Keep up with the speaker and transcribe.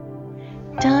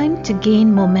Time to gain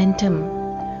momentum.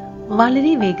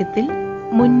 വളരെ വേഗത്തിൽ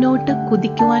മുന്നോട്ട്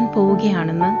കുതിക്കുവാൻ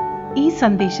പോവുകയാണെന്ന് ഈ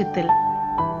സന്ദേശത്തിൽ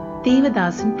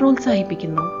ദേവദാസൻ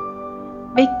പ്രോത്സാഹിപ്പിക്കുന്നു.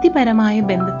 വ്യക്തിപരമായ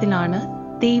ബന്ധത്തിലാണ്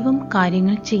ദൈവം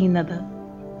കാര്യങ്ങൾ ചെയ്യുന്നത്.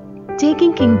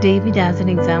 Taking King David as an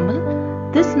example,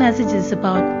 this message is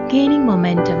about gaining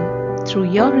momentum through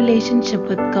your relationship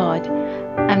with God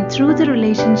and through the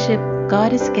relationship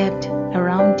God has kept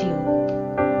around you.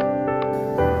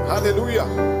 Hallelujah.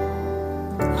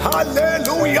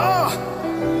 Hallelujah.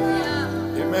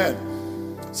 Amen.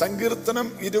 സങ്കീർത്തനം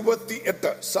 28,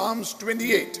 Psalms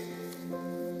 28.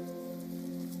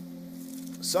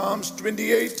 Psalms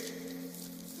 28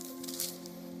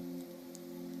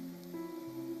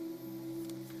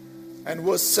 and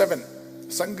verse 7.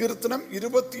 സങ്കീർത്തനം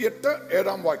 28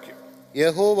 ഏഴാം വാക്യം.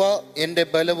 യഹോവ എൻ്റെ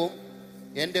ബലവും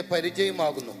എൻ്റെ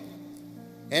പരിചയമാകുന്നു.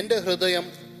 എൻ്റെ ഹൃദയം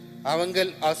അവങ്കൽ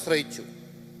ആശ്രയിച്ചു.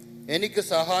 എനിക്ക്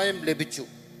സഹായം ലഭിച്ചു.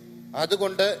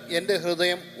 അതുകൊണ്ട് എൻ്റെ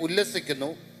ഹൃദയം ഉല്ലസിക്കുന്നു.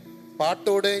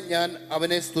 പാട്ടോടെ ഞാൻ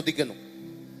അവനെ സ്തുതിക്കുന്നു.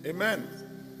 Amen.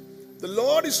 The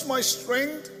Lord is my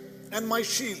strength and my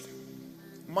shield.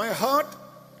 My heart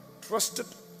trusted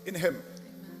in him,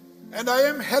 and I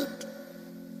am helped.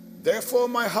 Therefore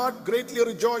my heart greatly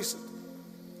rejoiceth,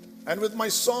 and with my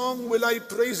song will I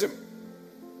praise him.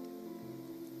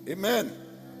 Amen.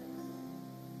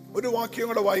 ഒരു വാക്യം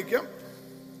കൂടെ വായിക്കാം.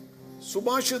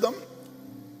 സുഭാഷിതം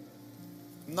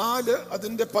 4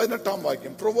 അതിന്റെ 18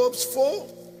 വാക്യം. Proverbs 4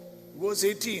 verse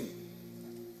 18.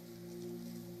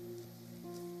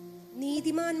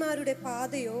 നീതിമാന്മാരുടെ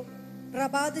പാതയോ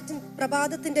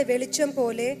പ്രഭാതത്തിന്റെ വെളിച്ചം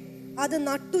പോലെ അത്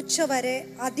നട്ടുച്ച വരെ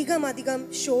അധികം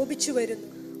ശോഭിച്ചു വരുന്നു.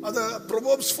 അത്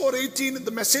Proverbs 4:18 in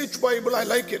the Message Bible. I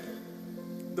like it.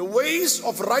 The ways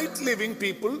of right living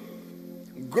people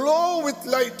glow with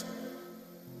light.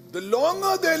 The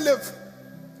longer they live,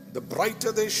 the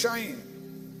brighter they shine.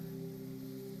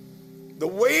 The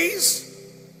ways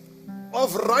of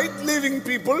right living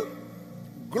people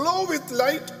glow with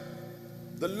light.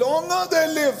 The longer they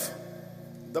live,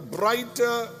 the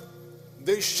brighter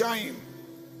they shine.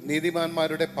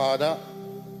 നീതിമാന്മാരുടെ പാത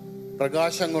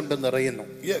പ്രകാശം കൊണ്ട് നിറയുന്നു.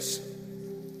 Yes.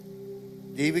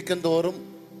 ജീവിക്കും തോറും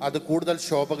അത് കൂടുതൽ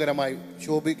ശോഭകരമായി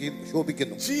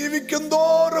ശോഭിക്കുന്നു. ജീവിക്കും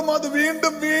തോറും അത്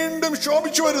വീണ്ടും വീണ്ടും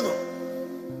ശോഭിച്ചു വരുന്നു.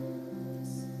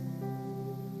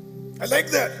 I like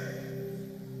that.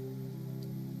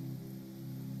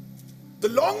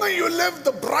 The longer you live,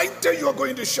 the brighter you are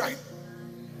going to shine.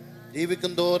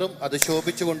 ജീവിക്കും തോറും അത്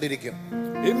ശോഭിച്ചുകൊണ്ടിരിക്കും.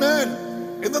 Amen.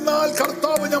 എന്നാൽ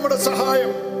കർത്താവ് നമ്മുടെ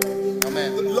സഹായം. Amen.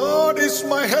 The Lord is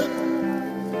my help.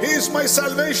 He is my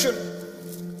salvation.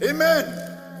 Amen.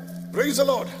 Praise the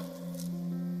Lord.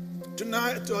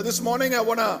 Tonight, this morning, I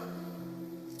want to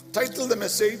title the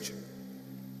message,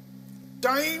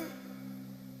 Time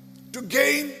to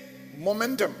Gain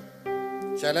Momentum.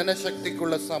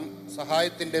 ചലനശക്തിക്കുള്ള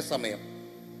സഹായത്തിന്റെ സമയം.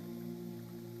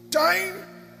 Time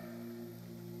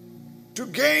to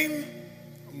gain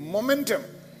momentum.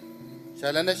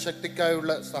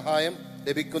 ചലനശക്തിക്കായുള്ള സഹായം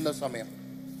ലഭിക്കുന്ന സമയം.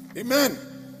 Amen.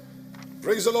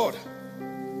 Praise the Lord.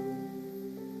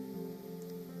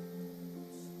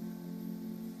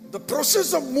 The process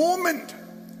of movement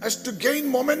has to gain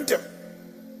momentum.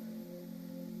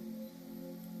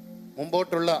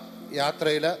 മുമ്പോട്ടുള്ള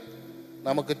യാത്രയിൽ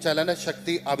നമുക്ക്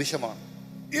ചലനശക്തി ആവശ്യമാണ്.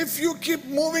 If you keep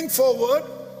moving forward,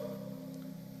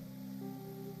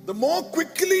 the more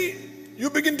quickly you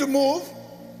begin to move,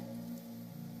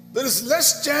 there is less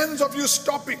chance of you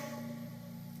stopping.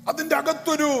 അതിൻ്റെ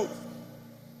അകത്തൊരു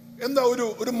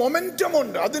ഒരു momentum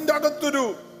ഉണ്ട്. അതിൻ്റെ അകത്തൊരു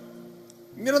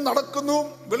ഇങ്ങനെ നടക്കുന്നു,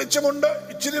 വെളിച്ചമുണ്ട്,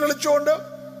 ഇച്ചിരി വെളിച്ചമുണ്ട്.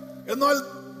 എന്നാൽ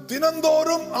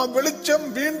ദിനംതോറും ആ വെളിച്ചം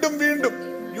വീണ്ടും വീണ്ടും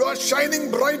യു ആർ ഷൈനിങ്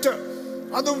ബ്രൈറ്റർ.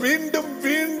 അത് വീണ്ടും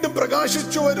വീണ്ടും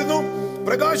പ്രകാശിച്ചു വരുന്നു.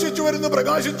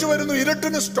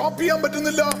 ഇരുട്ടിന് സ്റ്റോപ്പ് ചെയ്യാൻ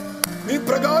പറ്റുന്നില്ല. നീ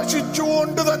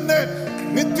പ്രകാശിച്ചുകൊണ്ട് തന്നെ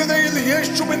നിത്യതയിൽ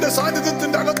യേശുവിന്റെ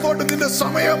സാന്നിധ്യത്തിന്റെ അകത്തോട്ട് നിന്റെ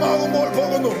സമയമാകുമ്പോൾ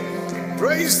പോകുന്നു.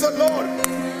 Praise the Lord.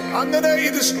 അങ്ങനെ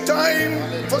it is time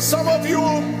for some of you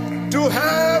to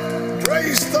have,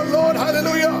 praise the Lord,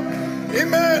 hallelujah,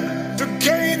 amen, to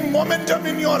gain momentum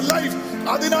in your life.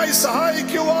 അതിനായി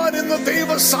സഹായിക്കുവാൻ ഇന്ന് ദൈവ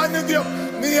സാന്നിധ്യം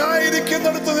നീ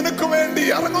ആയിരിക്കുന്നിടത്ത് നിനക്ക് വേണ്ടി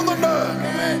ഇറങ്ങുന്നുണ്ട്.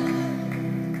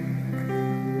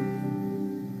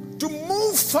 To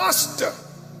move faster,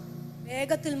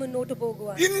 വേഗത്തിൽ മുന്നോട്ട്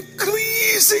പോകുവാൻ,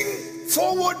 increasing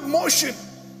forward motion,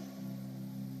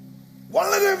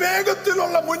 വളരെ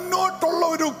വേഗത്തിലുള്ള മുന്നോട്ടുള്ള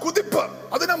ഒരു കുതിപ്പ്,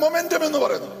 അതിനെ മൊമെന്റം എന്ന്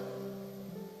പറയുന്നത്.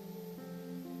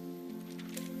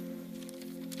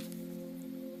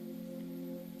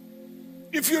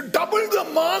 If you double the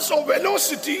mass or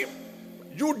velocity,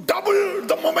 you double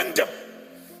the momentum.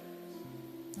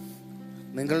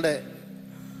 നിങ്ങളുടെ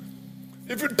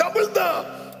If you double the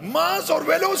mass or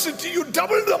velocity, you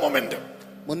double the momentum.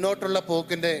 മുന്നോട്ടുള്ള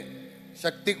പോക്കിന്റെ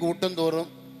ശക്തി കൂട്ടും തോറും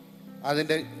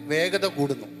അതിന്റെ വേഗത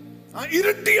കൂടുന്നു,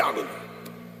 ഇരട്ടിയാകുന്നു.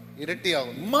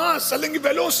 മാസ് അല്ലെങ്കിൽ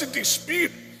വെലോസിറ്റി,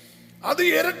 സ്പീഡ്, അത്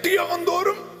ഇരട്ടിയാകും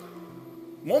തോറും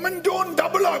മൊമെന്റോൺ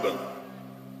ഡബിൾ ആകുന്നു.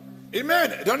 ആമേൻ.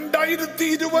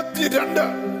 2022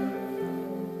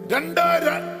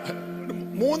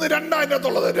 3-2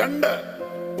 അതിനകത്തുള്ളത്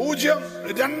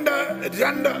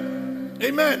 2-0-2-2.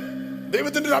 ആമേൻ.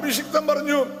 ദൈവത്തിന്റെ ഒരു അഭിഷിക്തം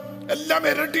പറഞ്ഞു എല്ലാം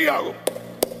ഇരട്ടിയാകും.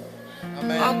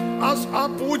 ആ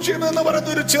 0 എന്ന് പറയുന്ന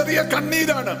ഒരു ചെറിയ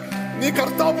കണ്ണീരാണ്. നീ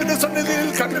കർത്താവിന്റെ സന്നിധിയിൽ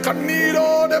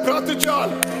കണ്ണീരോടെ പ്രാർത്ഥിച്ചാൽ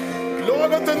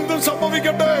ലോകത്ത് എന്തും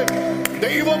സംഭവിക്കട്ടെ,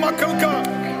 ദൈവമക്കൾക്ക്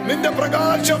നിന്റെ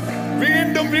പ്രകാശം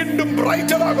വീണ്ടും വീണ്ടും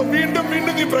ബ്രൈറ്റർ ആകും. വീണ്ടും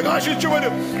വീണ്ടും നീ പ്രകാശിച്ചു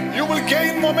വരും. You will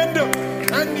gain momentum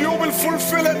and you will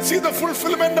fulfill and see the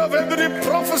fulfillment of every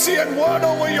prophecy and word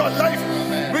over your life.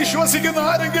 വിശ്വസിക്കുന്ന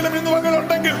ആരെങ്കിലും ഇന്ന്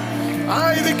പകലുണ്ടെങ്കിൽ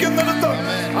ആയിരിക്കുന്നിടത്ത്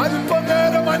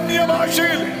അല്പനേരം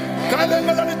അന്യഭാഷയിൽ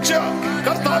കലങ്ങൾ അടിച്ച്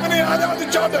കർത്താവിനെ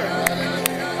ആരാധിച്ചാട്ടെ.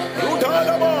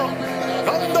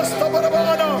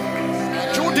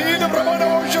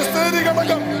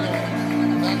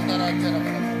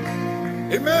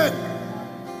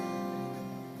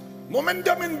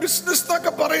 Momentum in business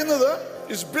എന്നൊക്കെ പറയുന്നത്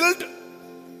is built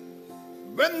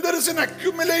when there is an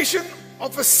accumulation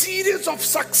of a series of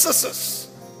successes.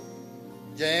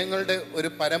 ജയങ്ങളുടെ ഒരു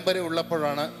പരമ്പര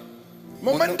ഉള്ളപ്പോഴാണ്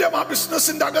മൊമെന്റം ആ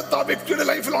ബിസിനസിന്റെ അകത്ത് ആ വ്യക്തിയുടെ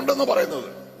ലൈഫിൽ ഉണ്ടെന്ന് പറയുന്നത്.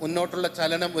 മുന്നോട്ടുള്ള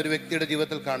ചലനം ഒരു വ്യക്തിയുടെ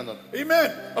ജീവിതത്തിൽ കാണുന്നത്. ആമേൻ.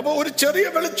 അപ്പൊ ഒരു ചെറിയ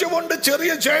വെളിച്ചമുണ്ട്,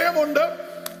 ചെറിയ ജയമുണ്ട്.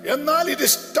 എന്നാൽ ഇറ്റ്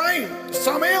ഇസ് ടൈം,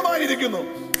 സമയമായിരിക്കുന്നു.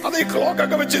 അത് ഈ ക്ലോക്ക്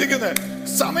ഒക്കെ വെച്ചിരിക്കുന്നത്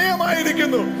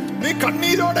സമയമായിരിക്കുന്നു. നീ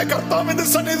കണ്ണീരോടെ കർത്താവിന്റെ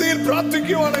സന്നിധിയിൽ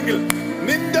പ്രാർത്ഥിക്കുകയാണെങ്കിൽ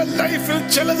നിന്റെ ലൈഫിൽ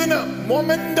ചിലതിന്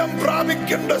മൊമെന്റം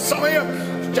പ്രാപിക്കേണ്ട സമയം,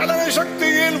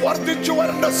 ചലനശക്തിയിൽ വർദ്ധിച്ചു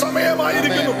വരേണ്ട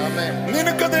സമയമായിരിക്കുന്നു.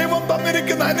 നിനക്ക് ദൈവം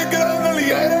തന്നിരിക്കുന്ന അനുഗ്രഹങ്ങൾ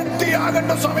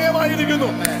ഇരട്ടിയാകേണ്ട സമയമായിരിക്കുന്നു.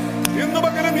 ഇന്ന്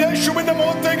പകരം യേശുവിന്റെ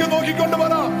മുഖത്തേക്ക് നോക്കിക്കൊണ്ട്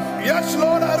പറ, yes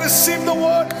Lord, I receive the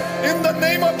word in the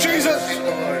name of Jesus.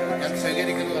 ഞാൻ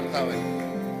സ്വീകരിക്കുന്നു കർത്താവേ.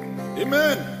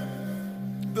 ആമേൻ.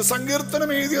 ഇത് സങ്കീർത്തനം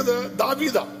എഴുതിയത്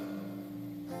ദാവീദാ.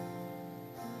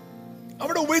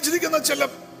 അവിടെ ഉപയോഗിച്ചിരിക്കുന്ന ചില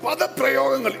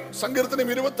പദപ്രയോഗങ്ങൾ സങ്കീർത്തനം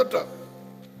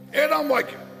 28-7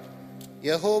 വാക്യം.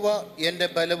 യഹോവ എന്റെ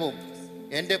ബലവും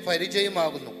എന്റെ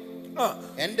പരിചയമാകുന്നു,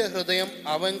 എന്റെ ഹൃദയം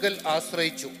അവങ്കൽ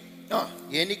ആശ്രയിച്ചു,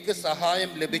 എനിക്ക്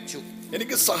സഹായം ലഭിച്ചു.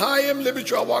 എനിക്ക് സഹായം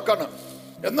ലഭിച്ചു ആ വാക്കാണ്.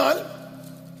 എന്നാൽ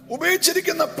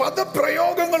ഉപയോഗിച്ചിരിക്കുന്ന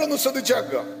പദപ്രയോഗങ്ങൾ ഒന്ന്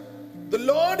ശ്രദ്ധിച്ചാക്കുക. The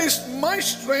Lord is my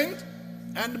strength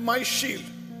and my shield.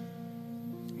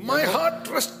 My heart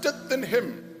trusteth in him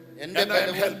and I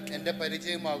am helped. എന്റെ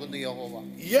പരിചയമാകുന്നു യഹോവ.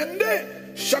 എന്റെ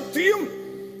ശക്തിയും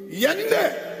എന്റെ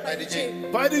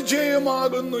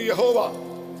പരിചയമാകുന്നു യഹോവ.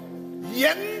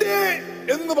 എന്റെ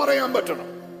എന്ന് പറയാൻ പറ്റണം.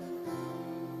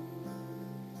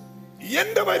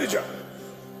 എന്റെ പരിചയം,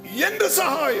 എന്റെ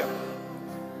സഹായം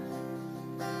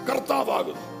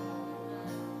കർത്താവാകുന്നു.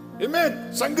 ആമേൻ.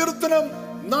 സങ്കീർത്തനം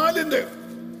 4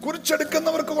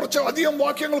 കുറിച്ചെടുക്കുന്നവർക്ക് കുറച്ച് അധികം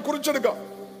വാക്യങ്ങൾ കുറിച്ചെടുക്കാം.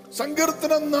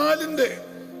 സങ്കീർത്തനം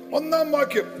 4-1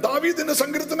 വാക്യം ദാവീദിന്റെ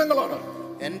സങ്കീർത്തനങ്ങളാണ്.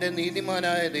 എന്റെ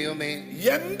നീതിമാനായ ദൈവമേ,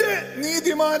 എന്റെ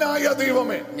നീതിമാനായ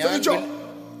ദൈവമേ.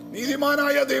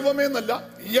 നീതിമാനായ ദൈവമേ എന്നല്ല,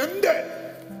 എന്റെ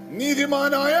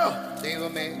നീതിമാനായ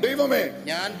ദൈവമേ,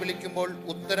 ഞാൻ വിളിക്കുമ്പോൾ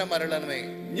ഉത്തരം അരുളണമേ.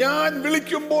 ഞാൻ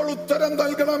വിളിക്കുമ്പോൾ ഉത്തരം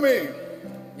നൽകണമേ.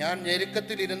 ഞാൻ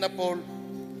ഞെരുക്കത്തിലിരുന്നപ്പോൾ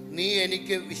നീ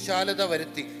എനിക്ക് വിശാലത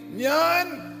വരുത്തി.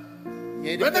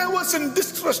 When I was in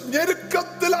distress,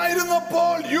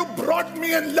 ഞെരുക്കത്തിലായിരുന്നപ്പോൾ you brought me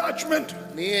enlargement.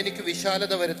 നീ എനിക്ക്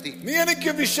വിശാലത വരുത്തി. നീ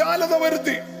എനിക്ക് വിശാലത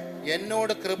വരുത്തി.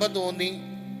 എന്നോട് കൃപ തോന്നി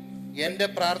എന്റെ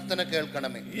പ്രാർത്ഥന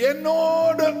കേൾക്കണമേ.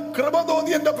 എന്നോട് കൃപ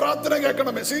തോന്നി എന്റെ പ്രാർത്ഥന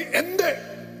കേൾക്കണമേ.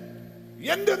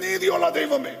 എന്റെ നീതിയുള്ള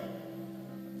ദൈവമേ,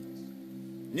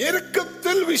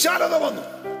 ഞെരുക്കത്തിൽ വിശാലത വന്നു.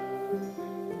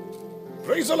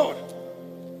 Praise the Lord.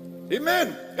 Amen.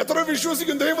 എത്ര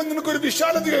വിശ്വസിക്കും ദൈവം നിനക്കൊരു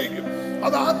വിശാലത അയക്കും.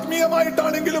 അത്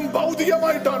ആത്മീയമായിട്ടാണെങ്കിലും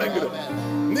ഭൗതികമായിട്ടാണെങ്കിലും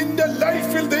നിന്റെ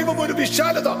ലൈഫിൽ ദൈവം ഒരു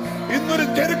വിശാലത. ഇന്നൊരു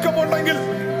ഞെരുക്കമുണ്ടെങ്കിൽ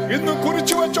ഇന്ന്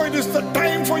കുറിച്ചു വെച്ചോ, it is the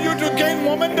time for you to gain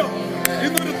momentum.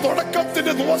 ഇന്നൊരു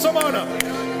തുടക്കത്തിന്റെ ദിവസമാണ്.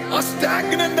 ആ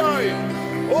സ്റ്റാഗ്നന്റ് ആയി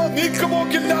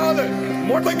നീക്കുപോക്കില്ലാതെ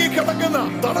മുടങ്ങി കിടക്കുന്ന,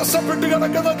 തടസ്സപ്പെട്ട്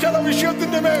കിടക്കുന്ന ചില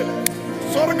വിഷയത്തിന്റെ മേൽ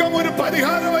സ്വർഗം ഒരു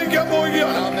പരിഹാരം വഹിക്കാൻ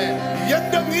പോവുകയാണ്.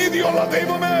 എന്റെ നീതിയുള്ള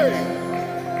ദൈവമേ.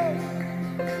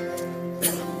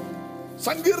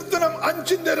 സങ്കീർത്തനം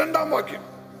 5-2 വാക്യം.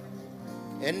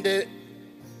 എന്റെ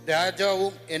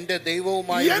രാജാവും എന്റെ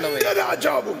ദൈവവുമായ എന്റെ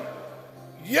രാജാവും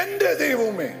എന്റെ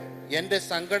ദൈവവുമേ, എന്റെ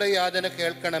സങ്കടയാതന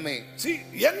കേൾക്കണമേ.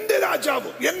 എന്റെ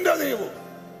രാജാവും എന്റെ ദൈവവും.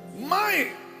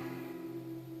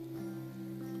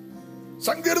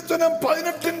 സങ്കീർത്തനം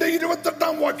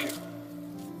 18-28 വാക്യം.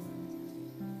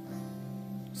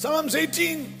 Psalms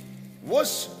 18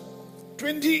 verse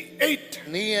 28.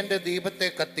 നീ എന്റെ ദീപത്തെ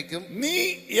കത്തിക്കും, നീ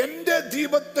എന്റെ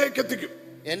ദീപത്തെ കത്തിക്കും.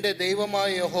 എന്റെ ദൈവമായ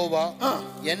യഹോവ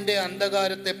എന്റെ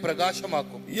അന്ധകാരത്തെ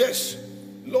പ്രകാശമാക്കും. Yes,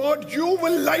 Lord, you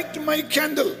will light my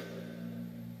candle.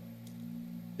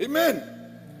 Amen.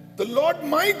 The Lord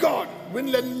my God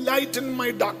will enlighten my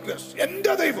darkness.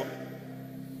 എന്റെ ദൈവം.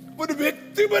 ഒരു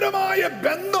വ്യക്തിപരമായ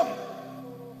ബന്ധം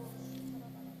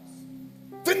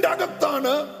ത്തിന്റെ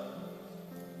അകത്താണ്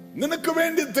നിനക്ക്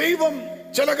വേണ്ടി ദൈവം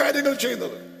ചില കാര്യങ്ങൾ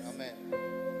ചെയ്യുന്നത്.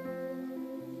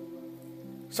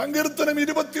 സങ്കീർത്തനം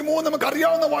 23 നമുക്ക്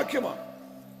അറിയാവുന്ന വാക്യമാണ്.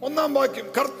 1-ാം വാക്യം,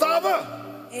 കർത്താവ്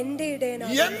എന്റെ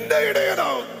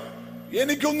ഇടയനാവും,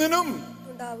 എനിക്കൊന്നിനും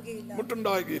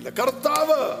മുട്ടുണ്ടാകുകയില്ല.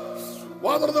 കർത്താവ്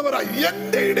വാതുറന്ന് പറ,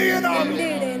 എന്റെ ഇടയനാവും,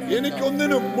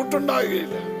 എനിക്കൊന്നിനും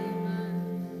മുട്ടുണ്ടാകുകയില്ല.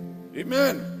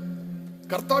 ആമേൻ.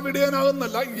 കർത്താവ്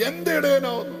ഇടയനാകുന്നല്ല, എന്റെ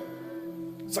ഇടയനാവുന്നു.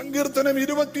 സങ്കീർത്തനം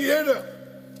 27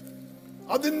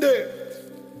 അതിന്റെ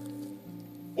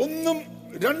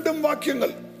 1-2 വാക്യങ്ങൾ.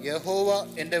 യഹോവ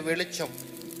എന്റെ വെളിച്ചം,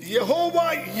 യഹോവ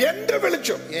എന്റെ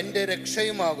വെളിച്ചം, എന്റെ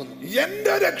രക്ഷയുമാകുന്നു,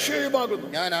 എന്റെ രക്ഷയുമാകുന്നു.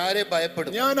 ഞാൻ ആരെ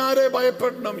ഭയപ്പെടും? ഞാൻ ആരെ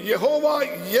ഭയപ്പെടണം? യഹോവ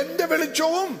എന്റെ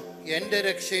വെളിച്ചവും എന്റെ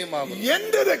രക്ഷയുമാകുന്നു,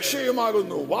 എന്റെ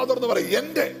രക്ഷയുമാകുന്നു. വാതുറന്ന് പറ,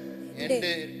 എന്റെ.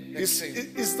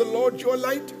 Is the Lord your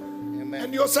light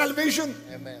and your salvation?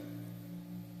 Amen.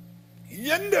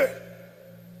 എന്റെ.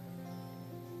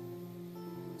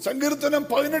 സങ്കീർത്തനം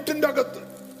 18 അകത്ത്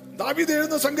ദാവീദ്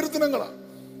എഴുതുന്ന സങ്കീർത്തനങ്ങളാണ്.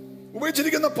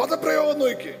 ഉപയോഗിച്ചിരിക്കുന്ന പദപ്രയോഗം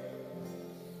നോക്കി.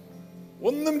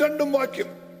 1-2 വാക്യം.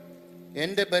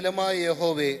 എന്റെ ബലമായ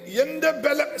യഹോവേ, എന്റെ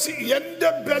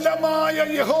ബലമായ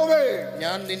യഹോവേ,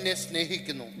 ഞാൻ നിന്നെ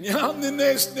സ്നേഹിക്കുന്നു, ഞാൻ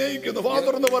നിന്നെ സ്നേഹിക്കുന്നു.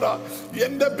 വാതുറന്ന് പറ,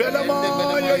 എന്റെ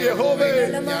ബലമായ യഹോവേ,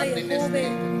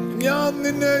 ഞാൻ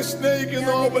നിന്നെ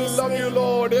സ്നേഹിക്കുന്നു. I will love you,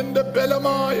 Lord. എന്റെ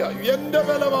ബലമായ,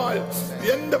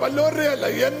 എന്റെ വല്ലോരുടെ അല്ല,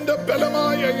 എന്റെ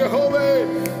ബലമായ യഹോവേ,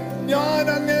 ഞാൻ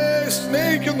അങ്ങേ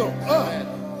സ്നേഹിക്കുന്നു.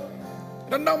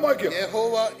 2-ാം വാക്യം.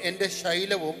 യഹോവ എന്റെ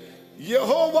ശൈലവും,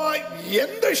 യഹോവ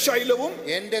എന്റെ ശൈലവും,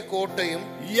 എന്റെ കോട്ടയും,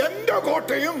 എന്റെ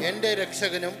കോട്ടയും, എന്റെ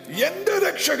രക്ഷകനും, എന്റെ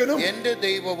രക്ഷകനും, എന്റെ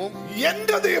ദൈവവും,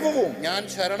 എന്റെ ദൈവവും, ഞാൻ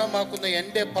ശരണമാക്കുന്ന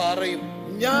എന്റെ പാറയും,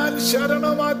 ഞാൻ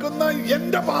ശരണമാക്കുന്ന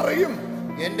എന്റെ പാറയും,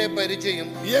 എന്റെ പരിചയം,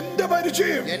 എന്റെ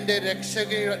പരിചയം, എന്റെ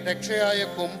രക്ഷയായ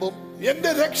കൊമ്പും,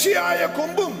 എന്റെ രക്ഷയായ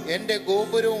കൊമ്പും, എന്റെ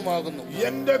ഗോപുരവുമാകുന്നു,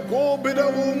 എന്റെ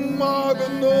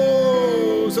ഗോപുരവുമാകുന്നു.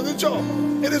 ശ്രദ്ധിച്ചോ?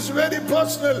 It is very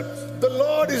personal. The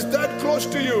Lord is that close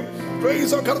to you.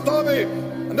 Praise our കർത്താവേ.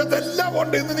 എല്ലാം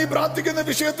ഉണ്ട്. ഇന്ന് നീ പ്രാർത്ഥിക്കുന്ന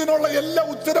വിഷയത്തിനുള്ള എല്ലാ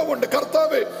ഉത്തരവുണ്ട്.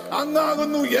 കർത്താവേ,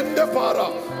 അങ്ങാകുന്നു എന്റെ പാറ,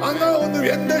 അങ്ങാകുന്നു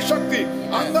എന്റെ ശക്തി,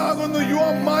 അങ്ങാകുന്നു. You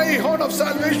are my horn of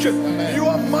salvation. You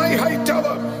are my high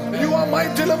tower. You are my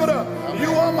deliverer.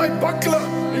 You are my buckler.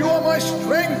 You are my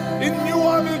strength. In you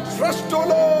I will trust, O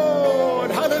Lord.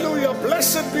 Hallelujah.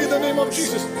 Blessed be the name of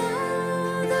Jesus.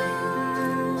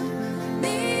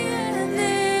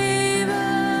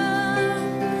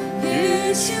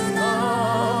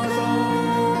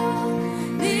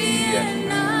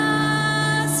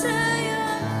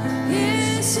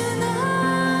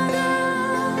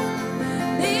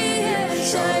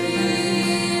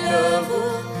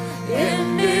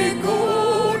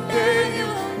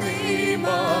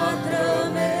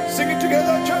 Sing it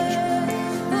together, church.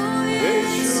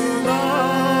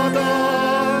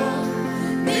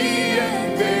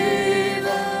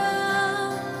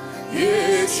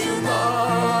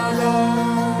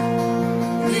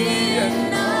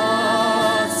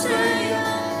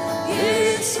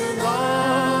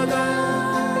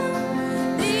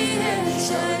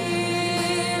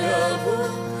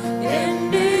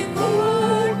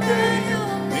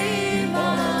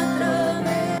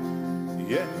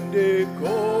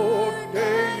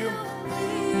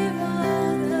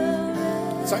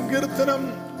 സങ്കീർത്തനം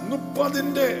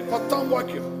 30 10-ാം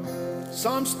വാക്യം.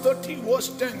 Psalms 30 verse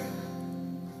 10.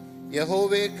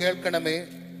 യഹോവേ കേൾക്കണമേ,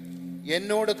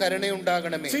 എന്നോട്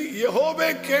കരുണയുണ്ടാകണമേ. യഹോവേ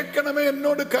കേൾക്കണമേ,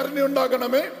 എന്നോട്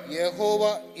കരുണയുണ്ടാകണമേ. യഹോവ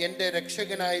എന്റെ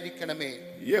രക്ഷകനായിരിക്കണമേ.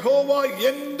 യഹോവ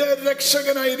എന്റെ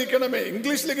രക്ഷകനായിരിക്കണമേ.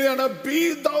 ഇംഗ്ലീഷിലേക്കാണ് ബി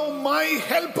ദൗ മൈ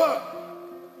ഹെൽപ്പർ.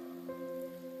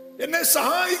 എന്നെ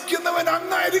സഹായിക്കുന്നവൻ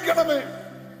അങ്ങായിരിക്കണമേ.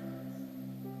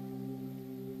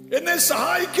 എന്നെ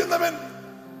സഹായിക്കുന്നവൻ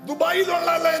ദുബായിലുള്ള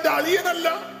എന്റെ അളിയനല്ല.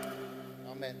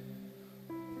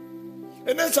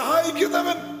 എന്നെ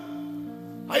സഹായിക്കുന്നവൻ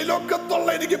അയലോക്കത്തുള്ള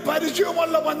എനിക്ക്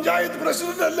പരിചയമുള്ള പഞ്ചായത്ത്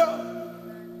പ്രസിഡന്റ് അല്ല.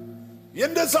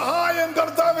 എന്റെ സഹായം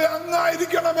കർത്താവേ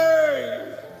അങ്ങായിരിക്കണമേ.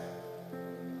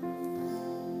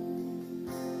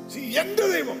 എന്റെ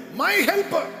ദൈവം, മൈ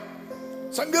ഹെൽപ്പർ.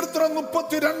 സങ്കീർത്തനം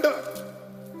 32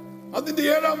 അതിന്റെ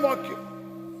 7-ാം വാക്യം.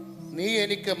 നീ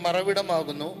എനിക്ക്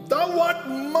മറവിടമാകുന്നു. Thou art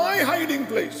my hiding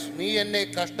place. നീ എന്നെ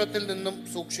കഷ്ടത്തിൽ നിന്നും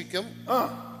സൂക്ഷിക്കും.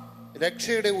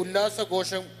 രക്ഷയുടെ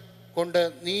ഉല്ലാസഘോഷം കൊണ്ട്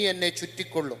നീ എന്നെ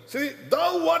ചുറ്റിക്കൊള്ളും. See,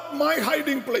 thou art my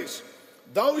hiding place.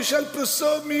 Thou shalt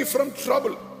preserve me from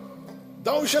trouble.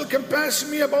 Thou shalt compass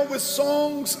me about with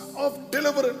songs of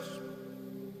deliverance.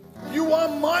 You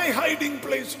are my hiding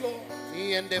place, Lord. നീ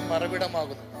എന്റെ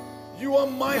മറവിടമാകുന്നു. You are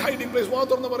my hiding place. വാ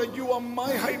തുറന്ന് പറ, you are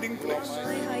my hiding place.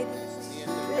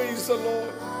 Praise the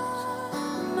Lord.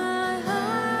 My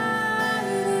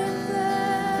hiding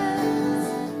place.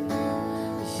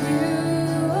 You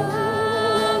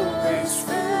always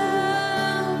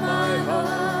fill my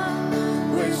heart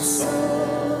with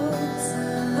songs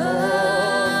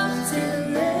of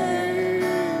deliverance.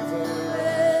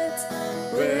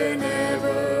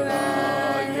 Whenever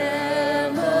I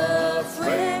am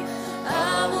afraid,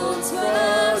 I will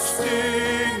trust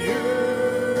in you.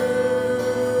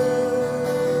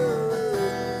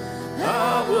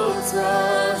 I will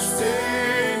trust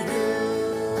in you.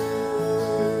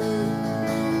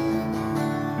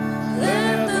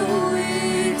 Let the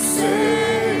weak say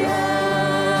I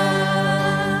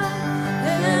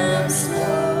am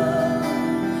strong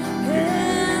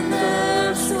in the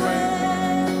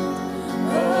strength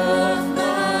of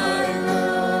my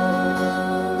Lord.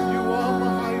 You are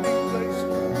my hiding place,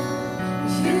 Lord.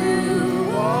 You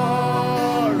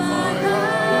are my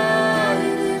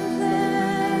hiding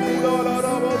place.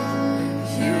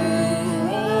 You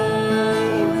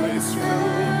always fill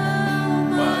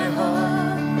my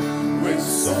heart with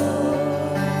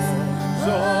songs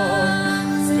of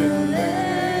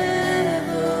deliverance.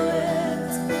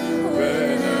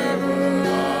 Whenever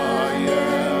I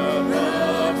am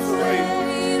afraid,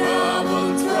 I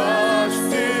will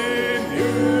trust in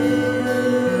you.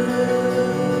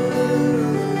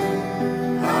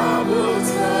 I will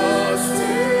trust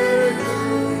in you.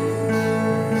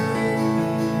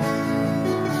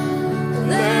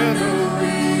 Let the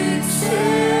weak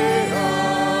say I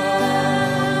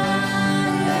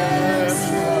am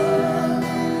strong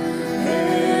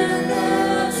in the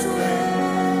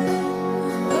strength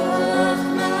of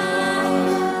my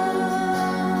Lord.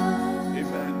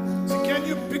 Amen. See, can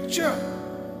you picture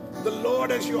the Lord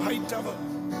as your high tower?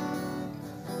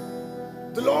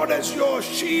 The Lord as your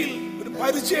shield. ഒരു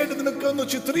പരിചയമായിട്ട് നിനക്കൊന്ന്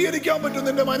ചിത്രീകരിക്കാൻ പറ്റും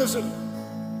നിന്റെ മനസ്സിൽ.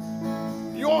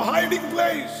 Your hiding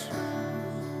place.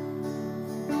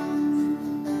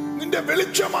 നിന്റെ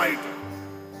വെളിച്ചമായിട്ട്,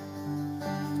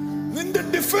 നിന്റെ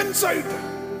defence ആയിട്ട്,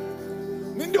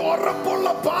 നിന്റെ ഉറപ്പുള്ള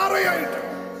പാറയായിട്ട്,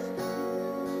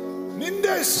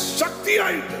 നിന്റെ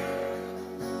ശക്തിയായിട്ട്,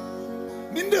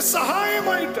 നിന്റെ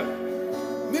സഹായമായിട്ട്,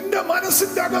 നിന്റെ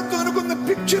മനസ്സിന്റെ അകത്ത് നിനക്കൊന്ന്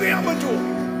പിക്ചർ ചെയ്യാൻ പറ്റുമോ?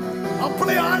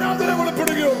 അപ്പോഴേ ആരാധന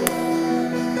വെളിപ്പെടുകയുള്ളൂ,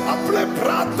 അപ്പോഴേ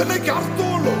പ്രാർത്ഥനയ്ക്ക്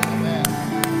അർത്ഥമുള്ളൂ.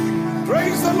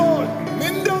 Praise the Lord.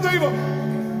 നിന്റെ ദൈവം.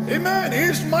 Amen. He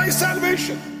is my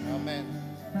salvation. ആമേൻ.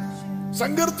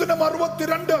 സങ്കീർത്തനം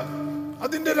 62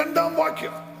 അതിന്റെ 2-ാം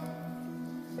വാക്യം.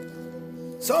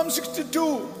 Psalm 62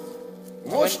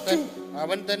 verse 2.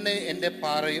 അവൻ തന്നെ എന്റെ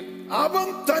പാറയും അവൻ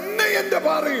തന്നെ എന്റെ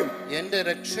പാറയും എന്റെ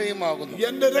രക്ഷയുമാകുന്നു.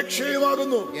 എന്റെ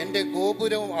രക്ഷയുമാകുന്നു. എന്റെ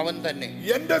ഗോപുരവും അവൻ തന്നെ.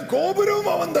 എന്റെ ഗോപുരവും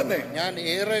അവൻ തന്നെ. ഞാൻ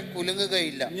ഏറെ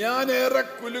കുലുങ്ങുകയില്ല. ഞാൻ ഏറെ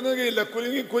കുലുങ്ങുകയില്ല.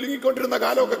 കുലുങ്ങിക്കൊണ്ടിരുന്ന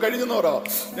കാലമൊക്കെ കഴിഞ്ഞെന്ന് പറ.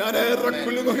 ഞാൻ ഏറെ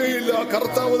കുലുങ്ങുകയില്ല.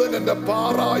 കർത്താവ് തന്നെ എന്റെ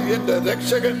പാറ, എന്റെ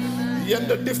രക്ഷകൻ,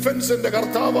 എന്റെ ഡിഫൻസ്, എന്റെ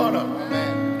കർത്താവാണ്.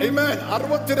 ആമേൻ.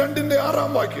 62ന്റെ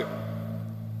 6-ാം വാക്യം.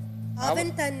 അവൻ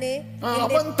തന്നെ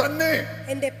അവൻ തന്നെ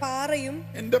എന്റെ പാറയും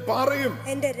എന്റെ പാറയും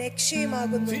എന്റെ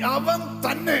രക്ഷയുമാകുന്നു. See, അവൻ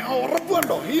തന്നെ. ആ ഉറപ്പ്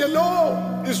കണ്ടോ? He alone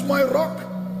is my rock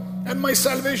and my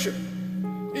salvation.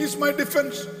 He is my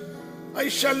defense. I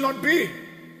shall not be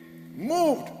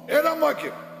moved. 7-ാം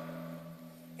വാക്യം.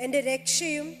 എന്റെ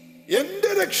രക്ഷയും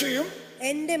എന്റെ രക്ഷയും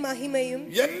എന്റെ മഹിമയും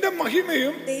എന്റെ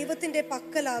മഹിമയും ദൈവത്തിന്റെ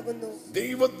പക്കലാകുന്നു.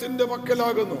 ദൈവത്തിന്റെ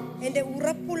പക്കലാകുന്നു. എന്റെ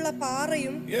ഉറപ്പുള്ള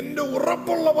പാറയും എന്റെ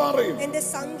ഉറപ്പുള്ള പാറയും എന്റെ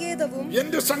സങ്കേതവും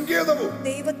എന്റെ സങ്കേതവും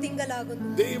ദൈവത്തിങ്കലാകുന്നു.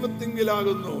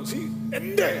 ദൈവത്തിങ്കിലാകുന്നു. See,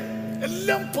 എന്റെ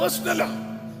എല്ലാം പേഴ്സണലാ.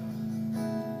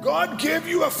 God gave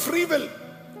you a free will,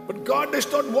 but God does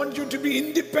not want you to be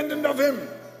independent of Him.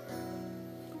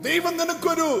 ദൈവം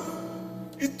നിനക്കൊരു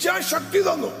ഇച്ഛാശക്തി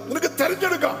തന്നു, നിനക്ക്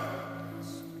തെരഞ്ഞെടുക്കാം.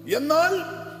 എന്നാൽ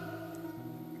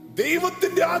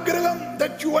ദൈവത്തിന്റെ ആഗ്രഹം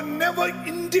that you are never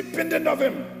independent of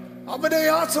Him. അവനെ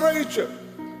ആശ്രയിച്ച്,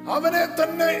 അവനെ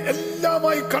തന്നെ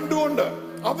എല്ലാമായി കണ്ടുകൊണ്ട്,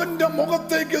 അവന്റെ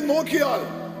മുഖത്തേക്ക് നോക്കിയാൽ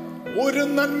ഒരു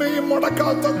നന്മയും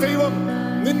മുടക്കാത്ത ദൈവം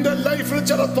നിന്റെ ലൈഫിൽ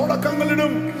ചില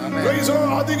തുടക്കങ്ങളിടും.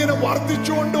 അതിങ്ങനെ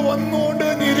വർദ്ധിച്ചുകൊണ്ട് വന്നുകൊണ്ട്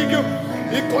തന്നെ ഇരിക്കും.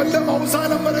 ഈ കൊല്ലം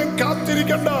അവസാനം വരെ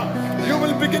കാത്തിരിക്കണ്ട. You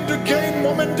will begin to gain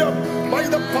momentum by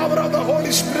the power of the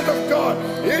Holy Spirit of God.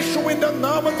 യേശുവിന്റെ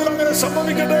നാമത്തിൽ അങ്ങനെ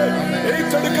സംഭവിക്കട്ടെ.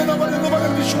 ഏറ്റെടുക്കുന്നവർ ഇന്ന്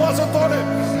പകൽ വിശ്വാസത്തോടെ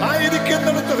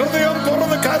ആയിരിക്കുന്നിടത്ത് ഹൃദയം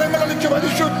തുറന്ന് കരങ്ങൾ അടിച്ച്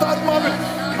പരിശുദ്ധാത്മാവിൽ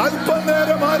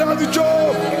അല്പനേരം ആരാധിച്ചോ.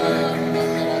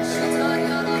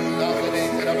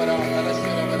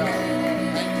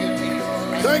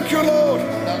 Thank you, Lord.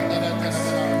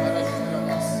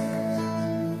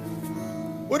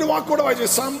 ഒരു വാക്കോടെ വായിച്ചു.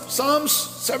 Psalms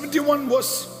 71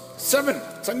 verse 7.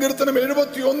 സങ്കീർത്തനം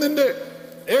 71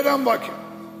 7 വാക്യം.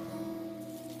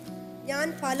 ഞാൻ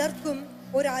പലർക്കും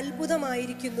ഒരു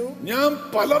അത്ഭുതമായിരിക്കുന്നു. ഞാൻ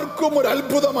പലർക്കും ഒരു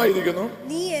അത്ഭുതമായിരിക്കുന്നു.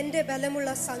 നീ എന്റെ ബലമുള്ള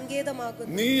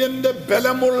സങ്കേതമാകുന്നു. നീ എന്റെ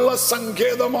ബലമുള്ള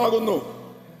സങ്കേതമാകുന്നു.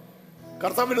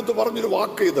 കർത്താവിനടുത്ത് പറഞ്ഞൊരു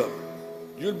വാക്ക് ഇത്.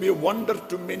 You will be a wonder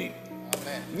to many.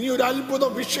 നീ ഒരു അത്ഭുത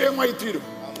വിഷയമായി തീരും.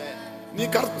 നീ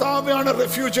കർത്താവാണ്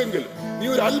റെഫ്യൂജ് എങ്കിൽ നീ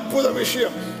ഒരു അത്ഭുത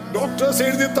വിഷയം. ഡോക്ടേഴ്സ്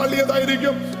എഴുതി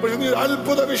തള്ളിയതായിരിക്കും, പക്ഷെ നീ ഒരു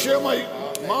അത്ഭുത വിഷയമായി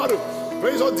മാറും.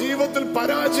 ജീവിതത്തിൽ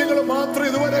പരാജയങ്ങൾ മാത്രമേ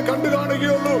ഇതുവരെ കണ്ടു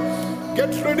കാണുകയുള്ളൂ.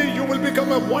 Get ready, you will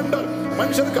become a wonder.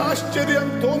 മനുഷ്യർക്ക് ആശ്ചര്യം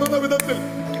തോന്നുന്ന വിധത്തിൽ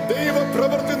ദൈവ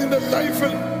പ്രവൃത്തി നിന്റെ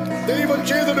ലൈഫിൽ ദൈവം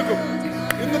ചെയ്തെടുക്കും.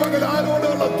 ഇന്ന് പകൽ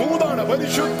ആരോടുള്ള ദൂതാണ്,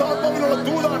 പരിശുദ്ധാത്മാവിനുള്ള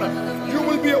ദൂതാണ്. You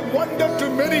will be a wonder to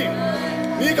many.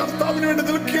 നീ കർത്താവിന് വേണ്ടി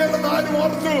നിൽക്കുകയെന്ന് ആരും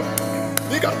ഓർത്തു,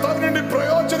 നീ കർത്താവിന് വേണ്ടി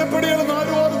പ്രയോജനപ്പെടുകയെന്ന്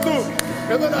ആരും ഓർത്തു.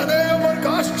 എന്നാൽ അനേകർക്ക്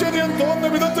ആശ്ചര്യം തോന്നുന്ന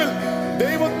വിധത്തിൽ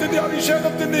ദൈവത്തിന്റെ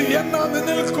അഭിഷേകത്തിന്റെ എണ്ണ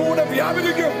നിന്നിൽ കൂടെ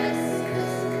വ്യാപരിക്കും.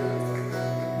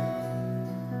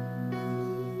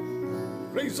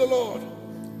 Praise the Lord.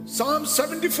 Psalm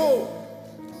 74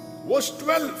 verse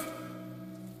 12.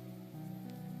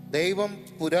 ദൈവം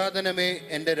പുരാതനമേ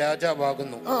എന്റെ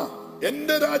രാജാവാകുന്നു.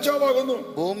 എന്റെ രാജാവാകുന്നു.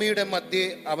 ഭൂമിയുടെ മധ്യേ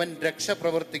അവൻ രക്ഷ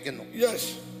പ്രവർത്തിക്കുന്നു. Yes.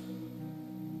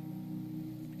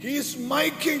 He is my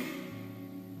king,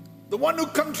 the one who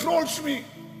controls me,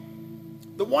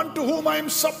 the one to whom I am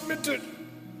submitted.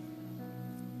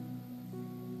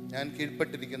 ഞാൻ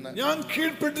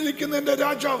കീഴ്പ്പെട്ടിരിക്കുന്ന എന്റെ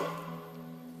രാജാവ്.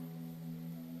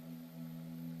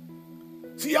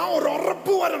 ആ ഒരു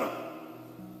ഉറപ്പ് വരണം.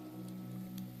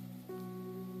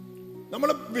 നമ്മൾ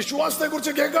വിശ്വാസത്തെ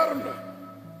കുറിച്ച് കേൾക്കാറുണ്ട്.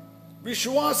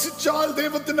 വിശ്വാസിച്ചാൽ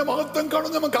ദൈവത്തിന്റെ മഹത്വം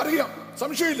കാണും നമുക്കറിയാം,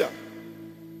 സംശയമില്ല.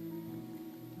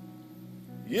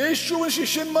 യേശുവും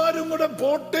ശിഷ്യന്മാരും കൂടെ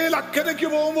ബോട്ടയിൽ അക്കരയ്ക്ക്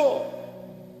പോകുമ്പോ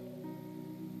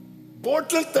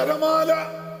ബോട്ടിൽ തിരമാല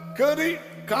കയറി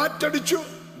കാറ്റടിച്ചു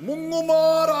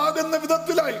മുങ്ങുമാറാകുന്ന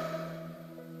വിധത്തിലായി.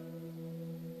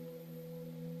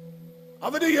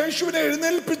 അവര് യേശുവിനെ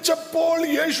എഴുന്നേൽപ്പിച്ചപ്പോൾ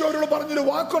യേശു അവരോട് പറഞ്ഞൊരു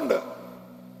വാക്കുണ്ട്.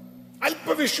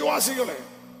 അല്പവിശ്വാസികളെ,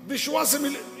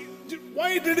 വിശ്വാസമില്ല.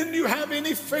 Why didn't you have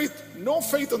any faith? No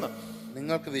faith എന്ന്.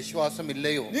 നിങ്ങൾക്ക്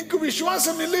വിശ്വാസമില്ലയോ?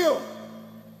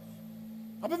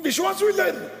 അപ്പം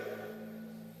വിശ്വാസമില്ലായിരുന്നു.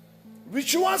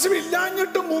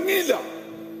 വിശ്വാസമില്ലാഞ്ഞിട്ടും മുങ്ങിയില്ല.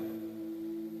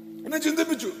 എന്നെ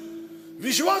ചിന്തിപ്പിച്ചു.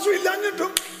 വിശ്വാസം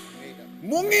ഇല്ലാഞ്ഞിട്ടും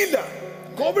മുങ്ങിയില്ല.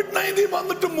 COVID-19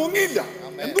 വന്നിട്ടും മുങ്ങിയില്ല.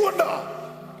 എന്തുകൊണ്ടാ?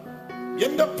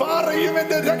 എന്റെ പാറയും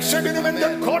എന്റെ രക്ഷകനും എന്റെ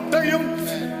കോട്ടയും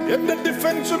എന്റെ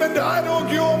ഡിഫൻസും എന്റെ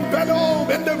ആരോഗ്യവും ബലവും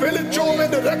എന്റെ വെളിച്ചവും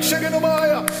എന്റെ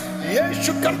രക്ഷകനുമായ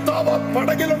യേശു കർത്താവ്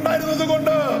പടകിലുണ്ടായിരുന്നത്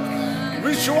കൊണ്ട്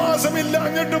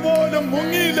വിശ്വാസമില്ലാഞ്ഞിട്ട് പോലും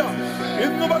മുങ്ങിയില്ല.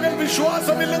 ഇന്ന് പകൽ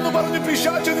വിശ്വാസമില്ലെന്ന് പറഞ്ഞ്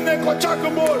പിശാച് നിന്നെ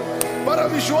കൊച്ചാക്കുമ്പോൾ പറ,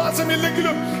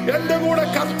 വിശ്വാസമില്ലെങ്കിലും എന്റെ കൂടെ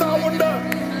കർത്താവുണ്ട്,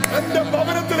 എന്റെ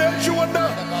ഭവനത്തിൽ യേശുവുണ്ട്,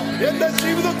 എന്റെ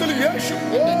ജീവിതത്തിൽ യേശു.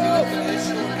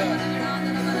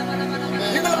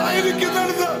 നിങ്ങൾ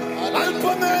ആയിരിക്കുന്നിടത്ത്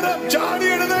അല്പനേരം ചാടി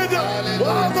എഴുന്നേറ്റ്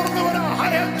വാ തുറന്നു പറ, I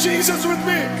have Jesus with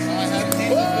me.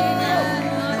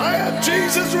 I have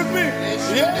Jesus with me.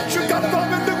 യേശു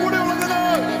കർത്താവിന്റെ കൂടെ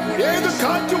ഉള്ളതിനാൽ ഏത്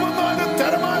കാറ്റ് വന്നാലും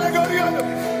തിരമാല കയറിയാലും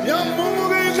ഞാൻ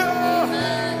മുങ്ങുകയില്ല.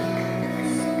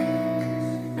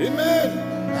 Amen.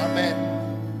 Amen.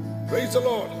 Praise the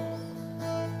Lord.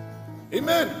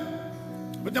 Amen.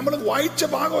 നമ്മൾ വായിച്ച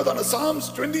ഭാഗം അതാണ്. Psalms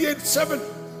 28:7.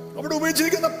 അവിടെ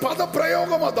ഉപയോഗിച്ചിരിക്കുന്ന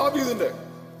പദപ്രയോഗമാണ് ദാവീദിന്റെ.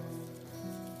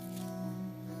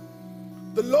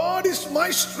 The Lord is my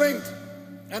strength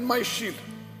and my shield.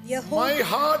 My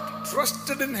heart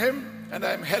trusted in him and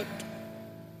I am helped.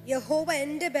 യഹോവ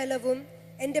എന്റെ ബലവും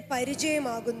എന്റെ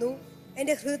പരിചയമാകുന്നു.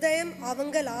 എന്റെ ഹൃദയം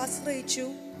അവങ്കൽ ആശ്രയിച്ചു.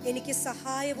 എനിക്ക്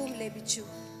സഹായവും ലഭിച്ചു.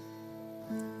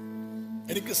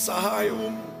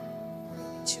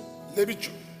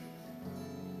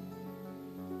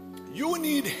 You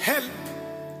need help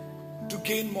to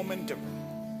gain momentum.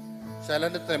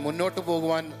 ചലനത്തെ മുന്നോട്ട്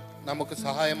പോകുവാൻ നമുക്ക്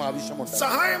സഹായം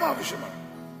ആവശ്യമുണ്ട്.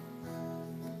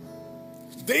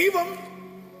 ദൈവം,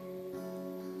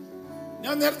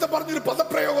 ഞാൻ നേരത്തെ പറഞ്ഞൊരു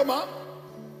പദപ്രയോഗമാ.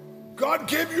 God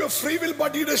gave you a free will,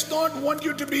 but he does not want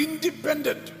you to be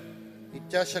independent.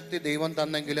 ഇച്ഛാശക്തി ദൈവം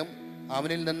തന്നെങ്കിലും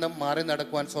അവനിൽ നിന്നും മാറി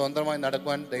നടക്കുവാൻ, സ്വതന്ത്രമായി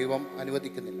നടക്കുവാൻ ദൈവം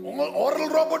അനുവദിക്കുന്നില്ല. ഓറൽ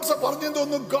റോബർട്ട്സ് പറഞ്ഞു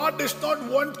തോന്നുന്നു, God does not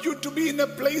want you to be in a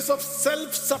place of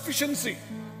self sufficiency.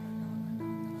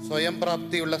 സ്വയം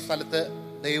പ്രാപ്തിയുള്ള സ്ഥലത്ത്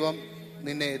ദൈവം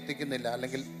നിന്നെ എത്തിക്കുന്നില്ല,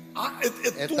 അല്ലെങ്കിൽ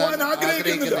എത്തുവാൻ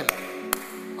ആഗ്രഹിക്കുന്നില്ല.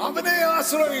 അവനെ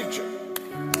ആശ്രയിച്ച്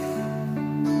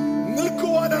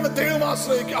നിൽക്കുവാനാണ് ദൈവം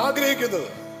ആഗ്രഹിക്കുന്നത്.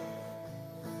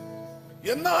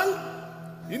 എന്നാൽ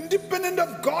ഇൻഡിപെൻഡന്റ്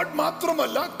ഓഫ് ഗോഡ്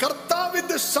മാത്രമല്ല,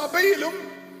 കർത്താവിന്റെ സഭയിലും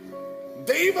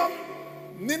ദൈവം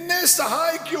നിന്നെ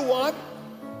സഹായിക്കുവാൻ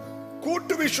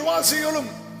കൂട്ടുവിശ്വാസികളും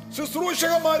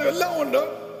ശുശ്രൂഷകന്മാരും എല്ലാം ഉണ്ട്.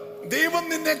 ദൈവം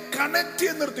നിന്നെ കണക്ട്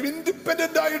ചെയ്ത് നിർത്തും.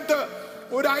 ഇൻഡിപെൻഡന്റ് ആയിട്ട്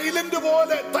ഒരു ഐലൻഡ്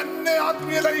പോലെ തന്നെ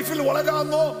ആത്മീയ ലൈഫിൽ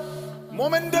വളരാന്നോ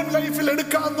മൊമെന്റം ലൈഫിൽ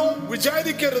എടുക്കാന്നോ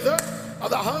വിചാരിക്കരുത്.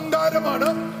 അത് അഹങ്കാരമാണ്,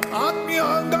 ആത്മീയ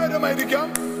അഹങ്കാരമായിരിക്കാം.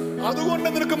 അതുകൊണ്ട്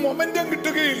നിനക്ക് മൊമെന്റം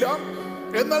കിട്ടുകയില്ല.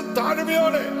 എന്നാൽ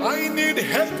താഴ്മയോടെ, ഐ നീഡ്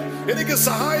ഹെൽപ്പ്, എനിക്ക്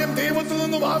സഹായം ദൈവത്തിൽ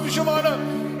നിന്നും ആവശ്യമാണ്.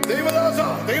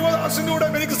 ദൈവദാസിന്റെ കൂടെ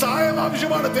എനിക്ക് സഹായം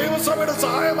ആവശ്യമാണ്. ദൈവസഭയുടെ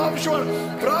സഹായം ആവശ്യമാണ്.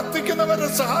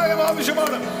 പ്രാർത്ഥിക്കുന്നവരുടെ സഹായം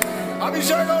ആവശ്യമാണ്.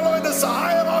 അഭിഷേകമുള്ളവന്റെ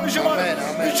സഹായം ആവശ്യമാണ്.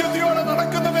 വിശുദ്ധിയോടെ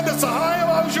നടക്കുന്നവന്റെ സഹായം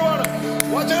ആവശ്യമാണ്.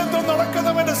 വചനത്തിൽ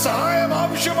നടക്കുന്നവന്റെ സഹായം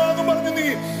ആവശ്യമാണെന്ന് പറഞ്ഞ് നീ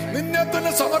നിന്നെ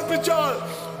തന്നെ സമർപ്പിച്ചാൽ,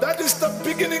 that is the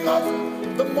beginning of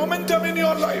the momentum in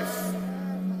your life.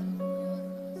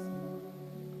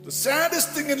 The saddest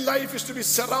thing in life is to be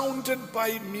surrounded by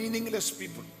meaningless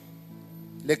people.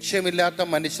 ലക്ഷ്യമില്ലാത്ത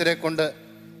മനുഷ്യരെ കൊണ്ട്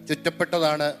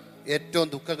ചുറ്റപ്പെട്ടതാണ് ഏറ്റവും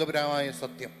ദുഃഖകരമായ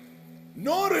സത്യം.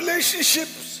 No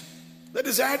relationships that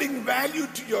is adding value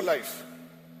to your life.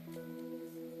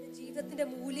 ജീവിതത്തിന്റെ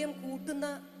മൂല്യം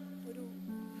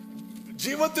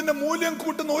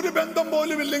കൂട്ടുന്ന ഒരു ബന്ധം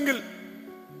പോലും ഇല്ലെങ്കിൽ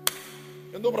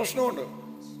എന്തോ പ്രശ്നമുണ്ട്.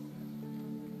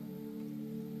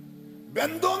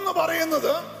 ബന്ധം എന്ന്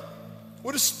പറയുന്നത്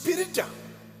ഒരു സ്പിരിറ്റാണ്,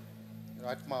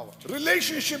 ആത്മാവ്.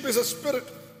 Relationship is a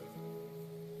spirit.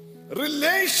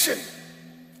 Relation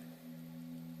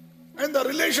എന്താ?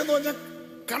 റിലേഷൻ എന്ന് പറഞ്ഞാൽ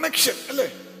കണക്ഷൻ അല്ലേ?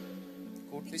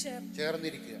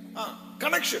 ചേർന്നിരിക്കുക.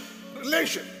 Connection,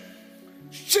 relation.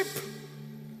 ഷിപ്പ്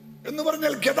എന്ന്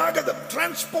പറഞ്ഞാൽ ഗതാഗതം,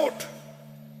 ട്രാൻസ്പോർട്ട്.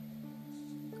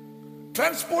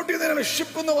 ട്രാൻസ്പോർട്ട് ചെയ്യുന്നതിനാണ്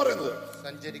ഷിപ്പ് എന്ന് പറയുന്നത്,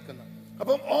 സഞ്ചരിക്കുന്ന.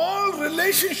 അപ്പം all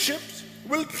relationships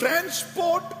will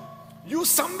transport you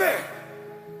somewhere.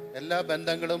 എല്ലാ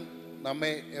ബന്ധങ്ങളും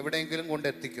നമ്മെ എവിടെയെങ്കിലും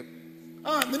കൊണ്ടെത്തിക്കും.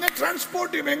 നിന്നെ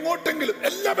ട്രാൻസ്പോർട്ട് ചെയ്യും എങ്ങോട്ടെങ്കിലും,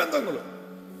 എല്ലാ ബന്ധങ്ങളും.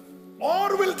 or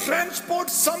will transport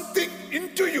something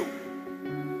into you.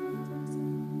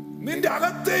 നിന്റെ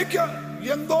അകത്തേക്ക്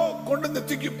എന്തോ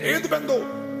കൊണ്ടുവന്നെത്തിക്കും. ഏത് ബന്ധവും.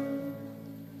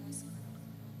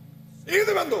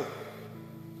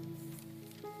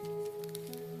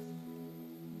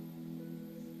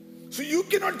 So you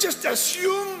cannot just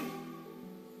assume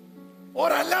or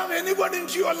allow anyone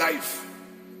into your life.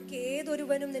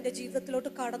 ഏതൊരുവനും നിന്റെ ജീവിതത്തിലോട്ട്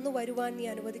കടന്നു വരുവാൻ നീ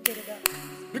അനുവദിക്കരുത്.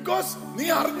 Because നീ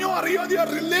അറിഞ്ഞോ അറിയാതെ ആ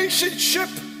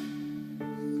റിലേഷൻഷിപ്പ്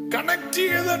കണക്ട്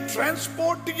ചെയ്ത്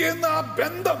ട്രാൻസ്പോർട്ട് ചെയ്യുന്ന ആ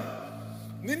ബന്ധം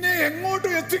നിന്നെ എങ്ങോട്ട്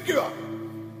എത്തിക്കുക.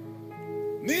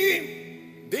 നീ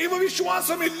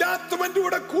ദൈവവിശ്വാസം ഇല്ലാത്തവന്റെ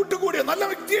കൂടെ കൂട്ടുകൂടിയ നല്ല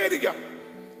വ്യക്തിയായിരിക്കാം,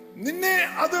 നിന്നെ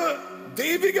അത്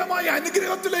ദൈവികമായ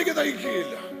അനുഗ്രഹത്തിലേക്ക്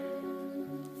നയിക്കുകയില്ല.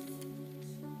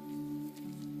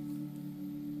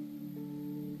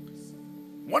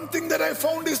 One thing that I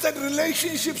found is that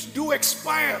relationships do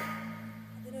expire.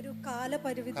 അതിനൊരു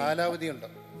കാലാവധിയുണ്ട്.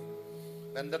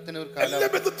 ബന്ധത്തിന് ഒരു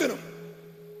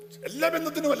എല്ലാ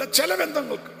ബന്ധത്തിനും അല്ല, ചില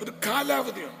ബന്ധങ്ങൾക്ക് ഒരു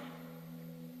കാലാവധിയാണ്.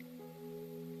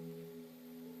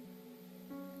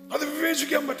 അത്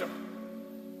വിവേചിക്കാൻ പറ്റണം.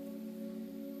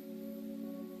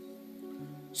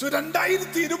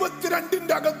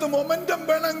 2022 അകത്ത് മൊമെന്റം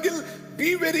വേണമെങ്കിൽ ബി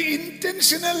വെരി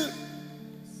ഇന്റൻഷനൽ.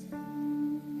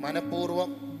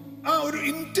 മനപൂർവം ഒരു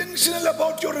ഇന്റൻഷനൽ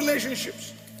അബൌട്ട് യുവർ റിലേഷൻഷിപ്സ്.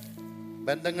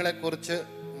 ബന്ധങ്ങളെ കുറിച്ച്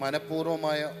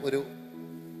മനപൂർവമായ ഒരു,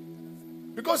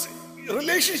 because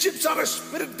relationships are a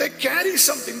spirit, they carry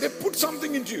something, they put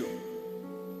something into you.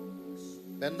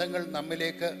 ബന്ധങ്ങൾ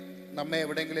നമ്മെ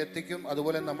എവിടെയെങ്കിലും എത്തിക്കും,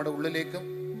 അതുപോലെ നമ്മുടെ ഉള്ളിലേക്കും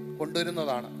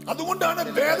കൊണ്ടുവരുന്നതാണ്. അതുകൊണ്ടാണ്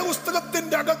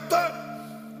വേദപുസ്തകത്തിന്റെ അകത്ത്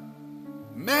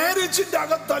മാരേജിന്റെ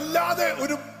അകത്തല്ലാതെ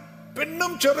ഒരു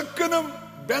പെണ്ണും ചെറുക്കനും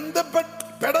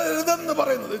ബന്ധപ്പെടരുതെന്ന്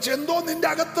പറയുന്നത്. എന്തോ നിന്റെ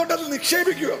അകത്തോട്ട് അത്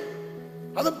നിക്ഷേപിക്കുക.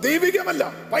 അത് ദൈവികമല്ല,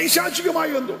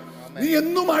 പൈശാചികമായി എന്തോ. നീ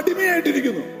എന്നും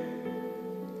അടിമയായിട്ടിരിക്കുന്നു.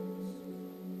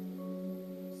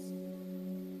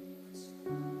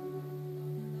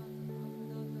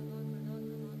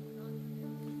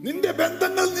 നിന്റെ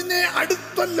ബന്ധങ്ങൾ നിന്നെ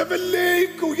അടുത്ത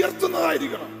ലെവലിലേക്ക്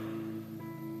ഉയർത്തുന്നതായിരിക്കണം.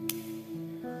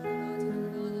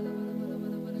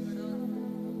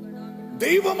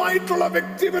 ദൈവമായിട്ടുള്ള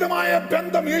വ്യക്തിപരമായ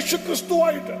ബന്ധം,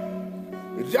 യേശുക്രിസ്തുവായിട്ട്.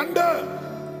 2,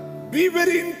 be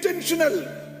very intentional.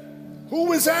 Who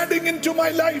is adding into my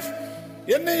life?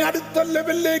 എന്നെ അടുത്ത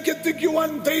ലെവലിലേക്ക് എത്തിക്കുവാൻ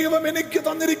ദൈവം എനിക്ക്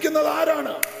തന്നിരിക്കുന്നത്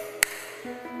ആരാണ്?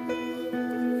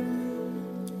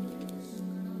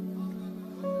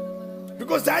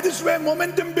 Because that is where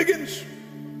momentum begins.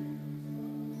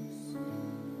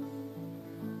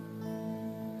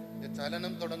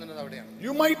 ചലനം തുടങ്ങുന്നത് അവിടെയാണ്.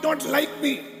 You might not like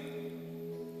me,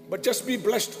 but just be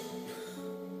blessed.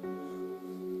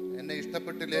 എന്നെ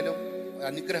ഇഷ്ടപ്പെട്ടില്ലേലും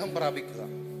അനുഗ്രഹം പ്രാപിക്കുക.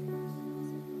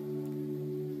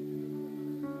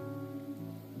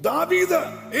 ദാവീദ്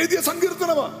എഴുതിയ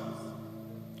സങ്കീർത്തനമാണ്.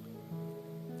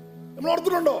 നമ്മൾ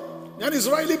ഓർത്തിട്ടുണ്ടോ? ഞാൻ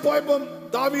ഇസ്രായേലിൽ പോയപ്പം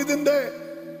ദാവീദിന്റെ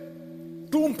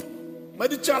ടൂംബ്,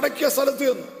 മരിച്ചടക്കിയ സ്ഥലത്ത്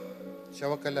നിന്ന്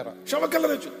ശവക്കല്ലറ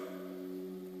വെച്ചു.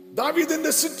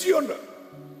 ദാവീദിന്റെ സിറ്റി ഉണ്ട്,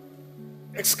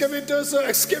 എക്സ്കവേറ്റേഴ്സ്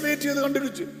എക്സ്കവേറ്റ് ചെയ്ത്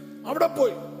കണ്ടുപിടിച്ച് അവിടെ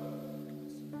പോയി.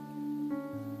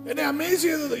 എന്നെ അമേസ്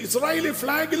ചെയ്തത്, ഇസ്രായേലി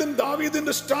ഫ്ലാഗിലും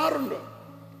ദാവീദിന്റെ സ്റ്റാർ ഉണ്ട്.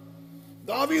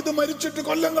 ദാവീദ് മരിച്ചിട്ട്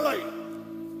കൊല്ലങ്ങളായി,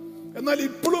 എന്നാൽ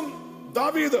ഇപ്പോഴും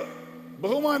ദാവീദ്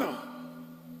ബഹുമാനം.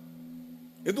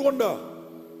 എന്തുകൊണ്ട്?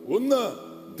 ഒന്ന്,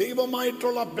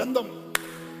 ദൈവമായിട്ടുള്ള ബന്ധം.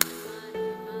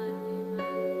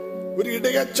 ഒരു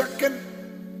ഇടയച്ചക്കൻ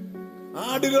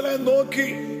ആടുകളെ നോക്കി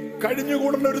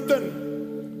കഴിഞ്ഞുകൂടുന്ന ഒരുത്തൻ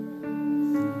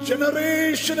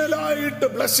ജനറേഷനലായിട്ട്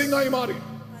ബ്ലെസ്സിംഗ് ആയി മാറി,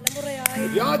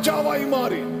 രാജാവായി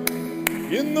മാറി.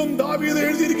 ഇന്നും ദാവീദ്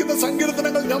എഴുതിയിരിക്കുന്ന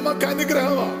സങ്കീർത്തനങ്ങൾ നമുക്ക്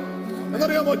അനുഗ്രഹമാണ്.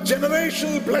 എന്നറിയാമോ?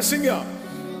 Generational blessing.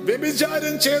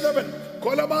 വ്യഭിചാരം ചെയ്തവൻ,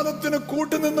 കൊലപാതകത്തിന്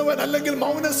കൂട്ടുനിന്നവൻ, അല്ലെങ്കിൽ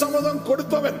മൗനസമ്മതം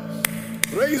കൊടുത്തവൻ,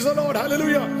 പ്രൈസ് ദി ലോർഡ്,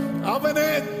 ഹല്ലേലൂയ, അവനെ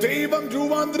ദൈവം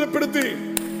രൂപാന്തരപ്പെടുത്തി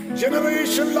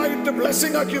ജനറേഷനിലായിട്ട്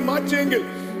ബ്ലെസ്സിംഗ് ആക്കി മാറ്റിയെങ്കിൽ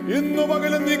ഇന്നു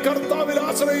പകലും നീ കർത്താവിൽ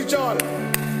ആശ്രയിച്ചാൽ,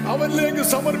 അവനിലേക്ക്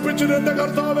സമർപ്പിച്ചിട്ട്, എന്റെ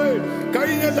കർത്താവേ,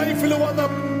 കഴിഞ്ഞ ലൈഫിൽ വന്ന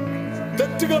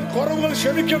തെറ്റുകൾ, കുറവുകൾ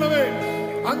ക്ഷമിക്കണമേ,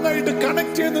 അങ്ങായിട്ട്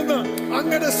കണക്ട് ചെയ്ത് നിന്ന്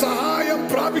അങ്ങനെ സഹായം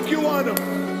പ്രാപിക്കുവാനും,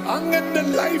 അങ്ങനെ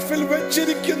ലൈഫിൽ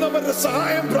വെച്ചിരിക്കുന്നവരുടെ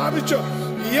സഹായം പ്രാപിച്ച്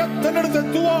എത്തനടുത്ത്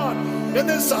എത്തുവാൻ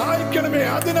എന്നെ സഹായിക്കണമേ.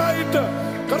 അതിനായിട്ട്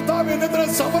കർത്താവ് എന്നെ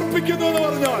സമർപ്പിക്കുന്നു എന്ന്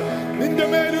പറഞ്ഞാൽ നിന്റെ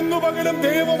മേൽ ഇന്നു പകലും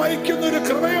ദൈവം അയക്കുന്ന ഒരു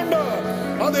കൃപയുണ്ട്.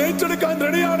 അത് ഏറ്റെടുക്കാൻ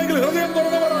റെഡിയാണെങ്കിൽ ഹൃദയം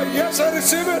തുറന്ന് പറ, yes, I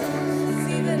receive it.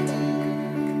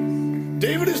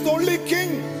 David is the only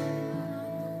king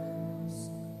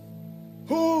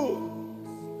who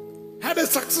had a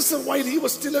successor while he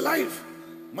was still alive.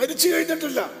 മരിച്ചു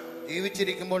കഴിഞ്ഞിട്ടില്ല,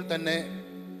 ജീവിച്ചിരിക്കുമ്പോൾ തന്നെ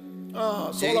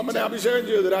സോളമനെ അഭിഷേകം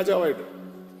ചെയ്തു രാജാവായിട്ട്.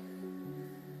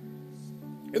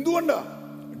 എന്തുകൊണ്ടാ?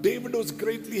 David was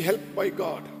greatly helped by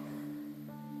God.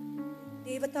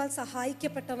 ദൈവത്താൽ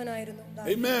സഹായിക്കപ്പെട്ടവനായിരുന്നു.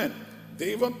 Amen.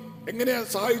 ദൈവം എങ്ങനെയാ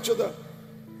സഹായിച്ചത്?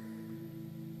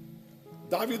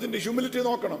 ദാവീദിന്റെ ഹ്യൂമിലിറ്റി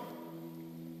നോക്കണം.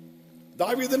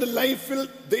 ദാവീദിന്റെ ലൈഫിൽ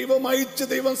ദൈവം അയച്ച്,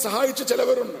 ദൈവം സഹായിച്ച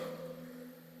ചിലവരുണ്ട്.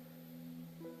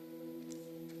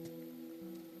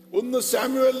 1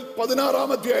 സാമുവേൽ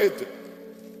 16 അധ്യായത്തിൽ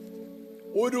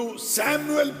ഒരു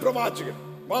സാമുവേൽ പ്രവാചകൻ,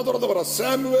 തുറന്ന് പറ,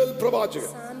 സാമുവേൽ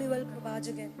പ്രവാചകൻ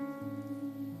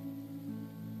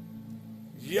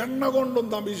എണ്ണ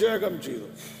കൊണ്ടൊന്ന് അഭിഷേകം ചെയ്തു.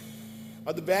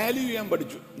 അത് വാല്യൂ ചെയ്യാൻ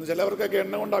പഠിച്ചു. ചിലവർക്കൊക്കെ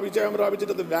എണ്ണ കൊണ്ട് അഭിഷേകം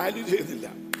പ്രാപിച്ചിട്ട് അത് വാല്യൂ ചെയ്തില്ല,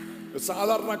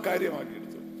 സാധാരണ കാര്യമാക്കി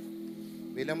എടുത്തു,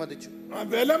 വിലമതിച്ചു.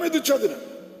 അതിന്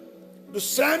ഒരു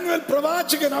സാമുവേൽ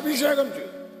പ്രവാചകൻ അഭിഷേകം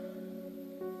ചെയ്തു.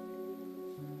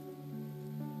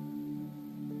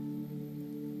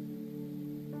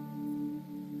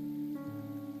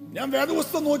 ഞാൻ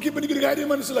വേദപുസ്തകം നോക്കിയപ്പോ എനിക്കൊരു കാര്യം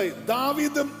മനസ്സിലായി.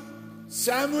 ദാവീദും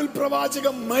സാമുവേൽ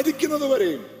പ്രവാചകൻ മരിക്കുന്നത്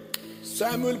വരെയും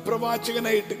സാമുവേൽ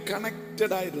പ്രവാചകനായിട്ട്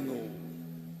കണക്റ്റഡ് ആയിരുന്നു,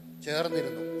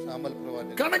 ചേർന്നിരുന്നു,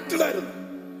 കണക്റ്റഡ് ആയിരുന്നു.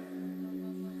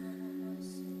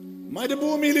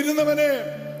 മരുഭൂമിയിൽ ഇരുന്നവനെ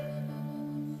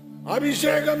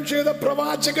അഭിഷേകം ചെയ്ത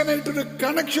പ്രവാചകനായിട്ടൊരു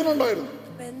കണക്ഷൻ ഉണ്ടായിരുന്നു,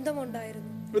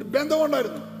 ഒരു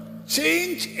ബന്ധമുണ്ടായിരുന്നു.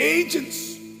 ചേഞ്ച് ഏജന്റ്സ്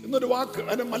എന്നൊരു വാക്ക്,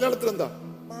 അതിന്റെ മലയാളത്തിൽ എന്താ?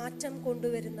 മാറ്റം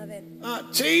കൊണ്ടുവരുന്നവൻ.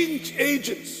 ചേഞ്ച്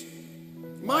ഏജന്റ്സ്,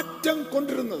 മാറ്റം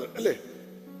കൊണ്ടുവരുന്നത് അല്ലേ?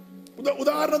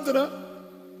 ഉദാഹരണത്തിന്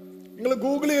നിങ്ങൾ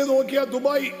ഗൂഗിൾ ചെയ്ത് നോക്കിയാൽ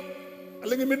ദുബായ്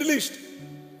അല്ലെങ്കിൽ മിഡിൽ ഈസ്റ്റ്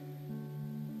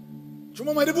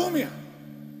ചുമ്മാ മരുഭൂമിയാ,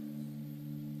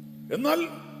 എന്നാൽ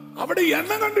അവിടെ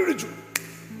എണ്ണ കണ്ടുപിടിച്ചു.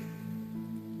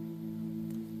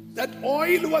 That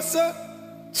oil was a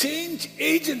change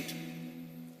agent.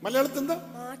 മലയാളത്തിൽ എന്താ?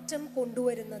 മാറ്റം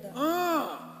കൊണ്ടുവരുന്നത്.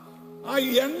 ആ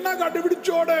എണ്ണ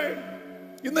കണ്ടുപിടിച്ചോടെ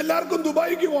ഇന്ന് എല്ലാവർക്കും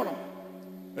ദുബായിക്ക് പോകണം.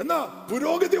 എന്നാ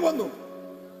പുരോഗതി വന്നു,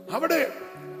 അവിടെ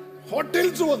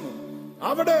ഹോട്ടൽസ് വന്നു,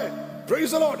 അവിടെ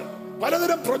പ്രൈസ് ദി ലോർഡ്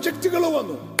പലതരം പ്രൊജക്ടുകൾ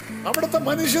വന്നു. അവിടുത്തെ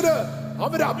മനുഷ്യര്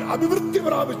അവര് അഭിവൃദ്ധി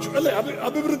പ്രാപിച്ചു അല്ലെ?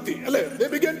 അഭിവൃദ്ധി അല്ലെ? They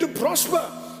began to prosper.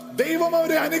 ദൈവം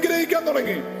അവരെ അനുഗ്രഹിക്കാൻ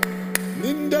തുടങ്ങി.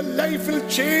 നിന്റെ ലൈഫിൽ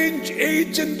ചേഞ്ച്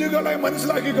ഏജന്റുകളെ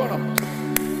മനസ്സിലാക്കിക്കോണം.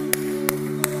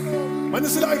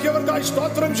 മനസ്സിലാക്കിയവർക്കായി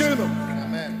സ്തോത്രം ചെയ്യുന്നു.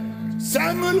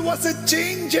 Samuel was a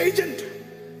change agent.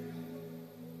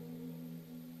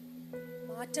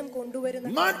 മാറ്റം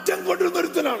കൊണ്ടുവരുന്ന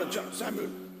ഒരുത്തനാണ്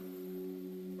Samuel.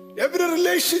 Every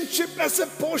relationship has a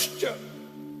posture.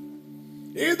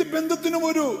 ഏത് ബന്ധത്തിനും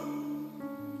ഒരു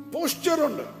പോസ്ചർ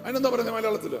ഉണ്ട്. അതിനെന്താ പറയുന്നത്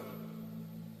മലയാളത്തില്?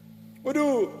 ഒരു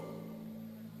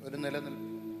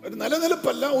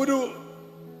നിലനിൽപ്പല്ല, ഒരു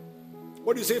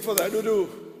what do you say for that? ഒരു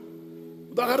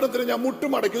ഉദാഹരണത്തിന് ഞാൻ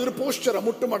മുട്ടുമടക്കി, ഇതൊരു പോസ്ചറാ.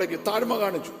 മുട്ടുമടക്കി താഴ്മ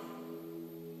കാണിച്ചു.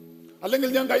 അല്ലെങ്കിൽ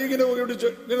ഞാൻ കൈ ഇങ്ങനെ പിടിച്ച്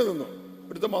ഇങ്ങനെ നിന്നു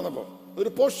എടുത്തം വന്നപ്പോ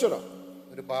അതൊരു പോസ്ചറാ,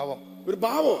 ഒരു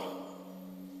ഭാവോ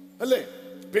അല്ലേ?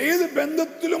 ഏത്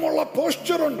ബന്ധത്തിലുമുള്ള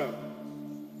പോസ്ചർ ഉണ്ട്.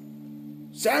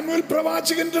 സാമുവേൽ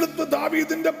പ്രവാചകന്റെ അടുത്ത്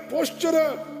ദാവീദിന്റെ പോസ്ചർ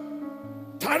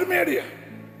താഴ്മയടിയ.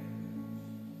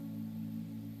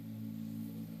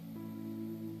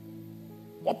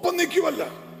 ഒപ്പം നിൽക്കുവല്ല,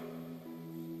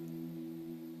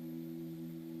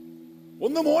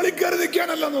 ഒന്ന് മോളിക്കയറി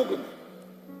നിൽക്കാനല്ല നോക്കുന്നു,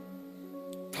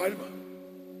 താഴ്മ.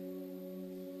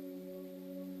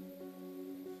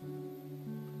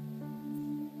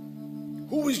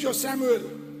 Who is your Samuel?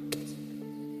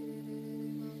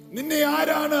 നിന്നെ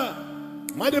ആരാണ്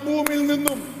മരുഭൂമിയിൽ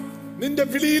നിന്നും നിന്റെ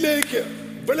വിളിയിലേക്ക്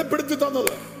വെളിപ്പെടുത്തി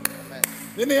തന്നത്?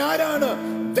 നിന്നെ ആരാണ്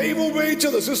ദൈവം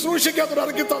ഉപയോഗിച്ചത് ശുശ്രൂഷയ്ക്കകത്തോട്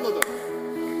ഇറക്കി തന്നത്?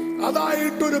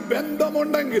 അതായിട്ടൊരു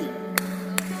ബന്ധമുണ്ടെങ്കിൽ,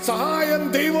 സഹായം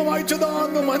ദൈവം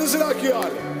അയച്ചതാന്ന്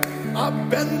മനസ്സിലാക്കിയാൽ, ആ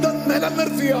ബന്ധം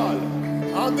നിലനിർത്തിയാൽ,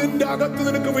 അതിന്റെ അകത്ത്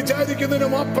നിനക്ക്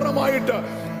വിചാരിക്കുന്നതിനും അപ്പുറമായിട്ട്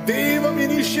ദൈവം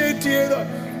ഇനിഷ്യേറ്റ് ചെയ്ത്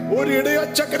ഒരു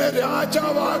ഇടയച്ചക്കനെ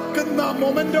രാജാവാക്കുന്ന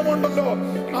മൊമെന്റം ഉണ്ടല്ലോ,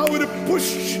 ആ ഒരു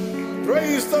push.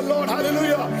 Praise the Lord,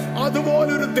 hallelujah.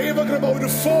 അതുപോലെ ഒരു ദൈവകൃപ, ഒരു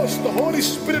force, the Holy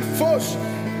Spirit force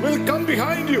will come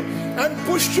behind you and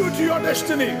push you to your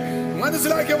destiny.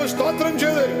 മനസ്സിലാക്കിയവർ സ്തോത്രം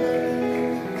ചെയ്ത്.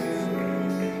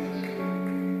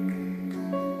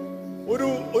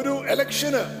 ഒരു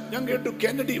ഇലക്ഷന് ഞാൻ കേട്ടു,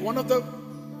 Kennedy, one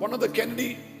of the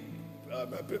Kennedy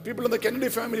people in the Kennedy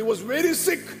family was very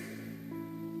sick.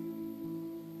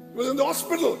 He was in the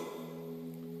hospital.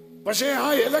 പക്ഷേ ആ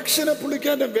ഇലക്ഷന്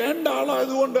പുള്ളിക്കാരൻ വേണ്ട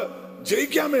ആളായതുകൊണ്ട്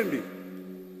ജയിക്കാൻ വേണ്ടി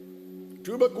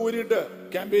ട്യൂബൊക്കെ ഊരിയിട്ട്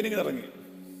ക്യാമ്പയിനിങ്ങിന് ഇറങ്ങി.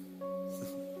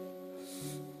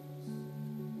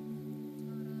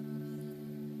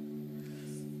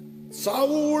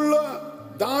 സൗള്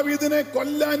ദാവീദിനെ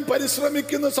കൊല്ലാൻ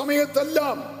പരിശ്രമിക്കുന്ന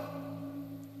സമയത്തെല്ലാം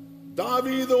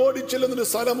ദാവീദ് ഓടിച്ചെല്ലുന്നൊരു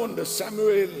സ്ഥലമുണ്ട്.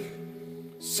 സാമുവേൽ,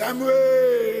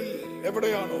 സാമുവേൽ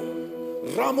എവിടെയാണോ?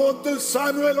 റാമോത്തിൽ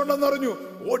സാമുവേൽ ഉണ്ടെന്ന് അറിഞ്ഞു,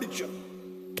 ഓടിച്ചു.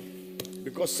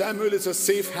 Because Samuel is a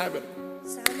safe haven.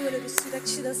 Samuel ഒരു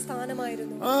സുരക്ഷിത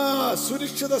സ്ഥാനമായിരുന്നു.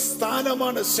 സുരക്ഷിത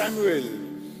സ്ഥാനമാണ് സാമുവേൽ.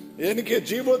 എനിക്ക്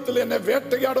ജീവിതത്തിൽ എന്നെ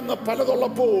വേട്ടയാടുന്ന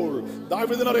പലതുള്ളപ്പോൾ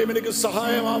ദാവീദിനറിയാം എനിക്ക്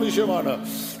സഹായം ആവശ്യമാണ്.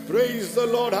 Praise the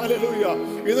Lord, hallelujah.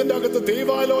 ഇതിന്റെ അകത്ത്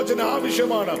ദൈവാലോചന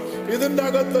ആവശ്യമാണ്, ഇതിന്റെ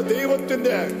അകത്ത്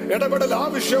ദൈവത്തിന്റെ ഇടപെടൽ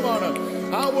ആവശ്യമാണ്.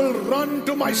 I will run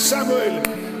to my Samuel.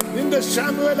 നിന്റെ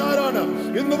സാമുവേൽ ആരാണ്?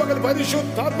 ഇന്ന് പകൽ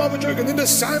പരിശുദ്ധാത്മാവ് ചോദിക്കും, നിന്റെ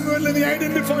സാമുവേലിനെ നീ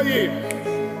ഐഡന്റിഫൈ ചെയ്യും.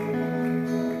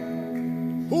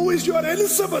 Who is your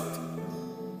Elizabeth?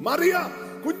 Mariya,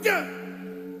 കുഞ്ഞ്.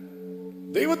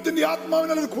 ദൈവത്തിന്റെ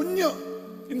ആത്മാവിനാൽ ഒരു കുഞ്ഞ്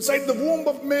inside the womb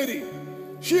of Mary.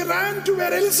 She ran to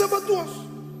where Elizabeth was.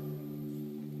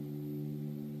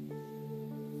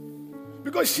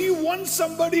 Because she wants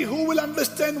somebody who will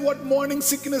understand what morning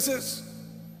sickness is.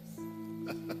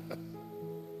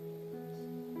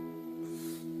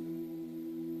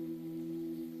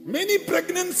 Many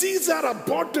pregnancies are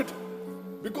aborted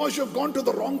because you have gone to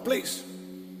the wrong place.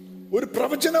 ഒരു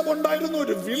പ്രവചനം ഉണ്ടായിരുന്നു,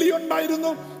 ഒരു വിളി ഉണ്ടായിരുന്നു,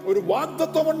 ഒരു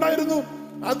വാഗ്ദത്വം ഉണ്ടായിരുന്നു.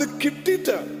 അത്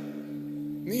കിട്ടിയിട്ട്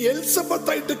നീ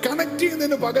എലിസബത്തായിട്ട് കണക്ട്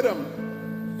ചെയ്യുന്നതിന് പകരം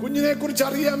കുഞ്ഞിനെ കുറിച്ച്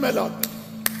അറിയാൻ മേലാത്ത,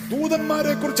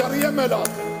 ദൂതന്മാരെ കുറിച്ച് അറിയാൻ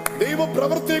മേലാത്ത,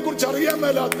 ദൈവപ്രവൃത്തിയെ കുറിച്ച് അറിയാൻ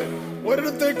മേലാത്ത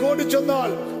ഒരിടത്തേക്ക്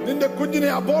ഓടിച്ചെന്നാൽ നിന്റെ കുഞ്ഞിനെ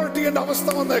അബോർട്ട് ചെയ്യേണ്ട അവസ്ഥ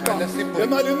വന്നേക്കാം.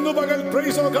 എന്നാൽ ഇന്നു പകൽ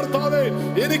പ്രൈസ് കർത്താവേ,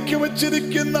 എനിക്ക്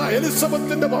വെച്ചിരിക്കുന്ന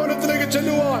എലിസബത്തിന്റെ ഭവനത്തിലേക്ക്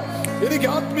ചെല്ലുവാൻ എനിക്ക്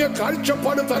ആത്മീയ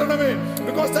കാഴ്ചപ്പാട് തരണമേ.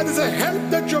 Because that is a help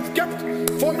that you have kept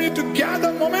for me to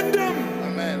gather momentum.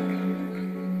 Amen.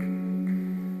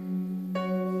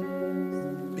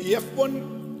 F1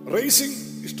 racing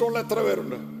ഇഷ്ടമുള്ള എത്ര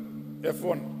പേരുണ്ട്?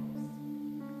 F1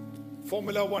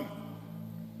 ഫോർമുല 1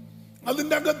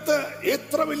 അതിന്റെ അകത്ത്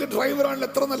എത്ര വലിയ ഡ്രൈവറാണെങ്കിലും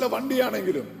എത്ര നല്ല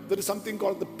വണ്ടിയാണെങ്കിലും there is something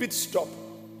called the pit stop.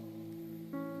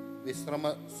 വിശ്രമ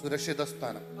സുരക്ഷിത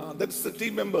സ്ഥാനം. That's the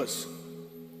team members.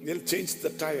 They'll change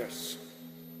the tires.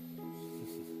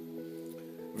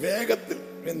 വേഗത്തിൽ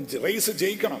റേസ്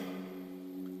ജയിക്കണം.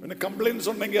 പിന്നെ കംപ്ലൈൻസ്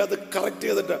ഉണ്ടെങ്കിൽ അത് കറക്റ്റ്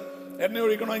ചെയ്തിട്ട് എണ്ണ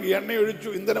ഒഴിക്കണമെങ്കിൽ എണ്ണ ഒഴിച്ചു,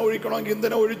 ഇന്ധനം ഒഴിക്കണമെങ്കിൽ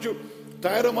ഇന്ധനം ഒഴിച്ചു,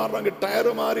 ടയർ മാറണമെങ്കിൽ ടയർ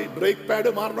മാറി, ബ്രേക്ക് പാഡ്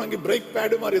മാറണമെങ്കിൽ ബ്രേക്ക്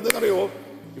പാഡ് മാറി. എന്തെന്നറിയോ,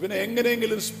 ഇവനെ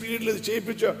എങ്ങനെയെങ്കിലും സ്പീഡിൽ ഇത്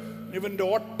ചെയ്യിപ്പിച്ച് ഇവന്റെ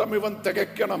ഓട്ടം ഇവൻ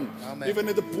തികയ്ക്കണം, ഇവൻ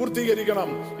ഇത് പൂർത്തീകരിക്കണം,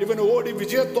 ഇവൻ ഓടി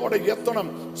വിജയത്തോടെ എത്തണം,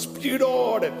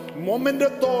 സ്പീഡോടെ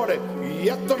മൊമെന്റത്തോടെ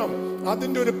എത്തണം.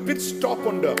 അതിന്റെ ഒരു പിറ്റ് സ്റ്റോപ്പ്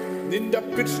ഉണ്ട്. നിന്റെ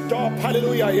പിറ്റ് സ്റ്റോപ്പ്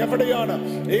ഹല്ലേലൂയ എവിടെയാണ്?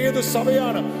 ഏത്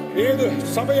സഭയാണ്? ഏത്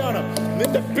സഭയാണ്?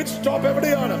 നിന്റെ പിറ്റ് സ്റ്റോപ്പ്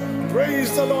എവിടെയാണ്?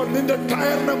 Price the Lord. നിന്റെ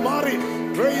ടയറിനെ മാറി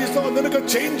പ്രൈസ് ദി ലോർഡ് നിനക്ക്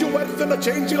ചേഞ്ച് വരുത്തേണ്ട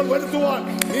ചേഞ്ചുകൾ വരുത്തുവാൻ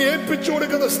നീ ഏൽപ്പിച്ചു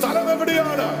കൊടുക്കുന്ന സ്ഥലം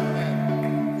എവിടെയാണ്?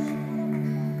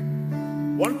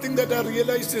 One thing that I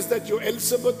realized is that your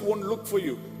Elizabeth won't look for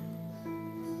you.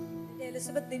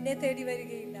 Elizabeth നിന്നെ തേടി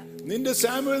വരികയില്ല. നിന്റെ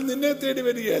സാമുവൽ നിന്നെ തേടി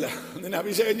വരികയില്ല. നിന്നെ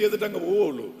അഭിഷേകം ചെയ്തിട്ട് അങ്ങ്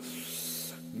പോവുള്ളൂ.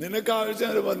 നിനക്ക് ആവശ്യം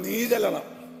വരുമ്പോ നീ ചെല്ലണം.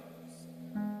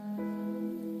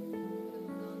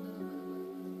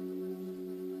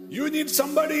 You need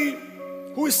somebody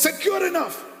who is secure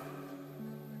enough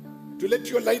to let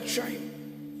your light shine.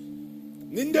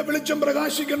 നിന്റെ വെളിച്ചം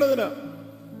പ്രകാശിക്കേണ്ടതിന്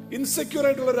ഇൻസെക്യൂർ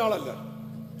ആയിട്ടുള്ള ഒരാളല്ല.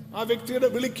 ആ വ്യക്തിയുടെ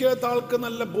വിളിക്കാത്ത ആൾക്ക്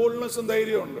നല്ല ബോൾഡ്നെസ്സും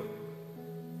ധൈര്യമുണ്ട്.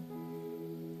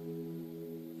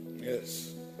 യെസ്.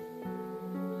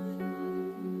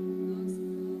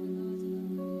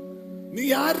 നീ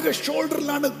ആരുടെ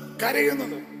ഷോൾഡറിലാണ്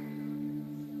കരയുന്നത്?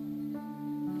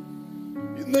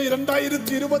 ഇന്ന്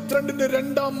 2022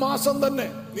 രണ്ടാം മാസം തന്നെ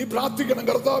നീ പ്രാർത്ഥിക്കണം,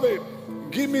 കർത്താവേ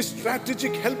give me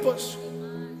strategic helpers.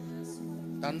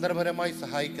 തന്ത്രപരമായി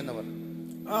സഹായിക്കുന്നവർ.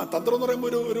 തന്ത്രം എന്ന് പറയുമ്പോൾ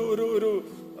ഒരു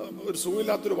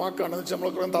സുഖമില്ലാത്തൊരു വാക്കാണ്. നമ്മൾ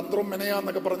തന്ത്രം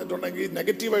മെനയാന്നൊക്കെ പറഞ്ഞിട്ടുണ്ടെങ്കിൽ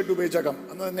നെഗറ്റീവായിട്ട് ഉപയോഗിച്ചേക്കാം.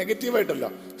 എന്നാൽ നെഗറ്റീവായിട്ടല്ല,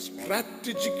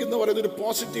 സ്ട്രാറ്റജിക് എന്ന് പറയുന്നത് ഒരു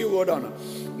പോസിറ്റീവ് വേർഡാണ്.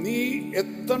 നീ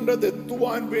എത്തേണ്ടത്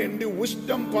എത്തുവാൻ വേണ്ടി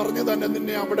വിസ്ഡം പറഞ്ഞു തന്നെ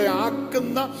നിന്നെ അവിടെ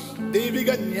ആക്കുന്ന ദൈവിക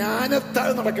ജ്ഞാനത്താൽ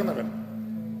നടക്കുന്നവൻ,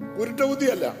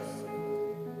 കുരുട്ടബുദ്ധിയല്ല.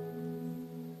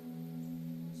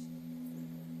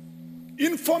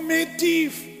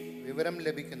 ഇൻഫോർമേറ്റീവ്, വിവരം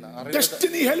ലഭിക്കുന്ന,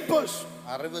 ഡെസ്റ്റിനി ഹെൽപ്പേഴ്സ്,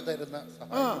 അറിവ് തരുന്ന,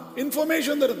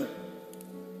 ഇൻഫർമേഷൻ തരുന്ന,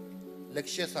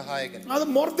 ലക്ഷ്യ സഹായകൻ. അത്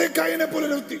മൊർദെഖായിനെ പോലെ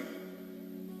വ്യക്തി.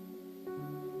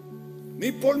 നീ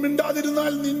ഇപ്പോൾ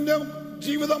മിണ്ടാതിരുന്നാൽ നിന്റെ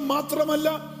ജീവിതം മാത്രമല്ല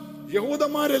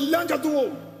യഹൂദന്മാരെല്ലാം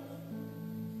ചത്തുപോകും.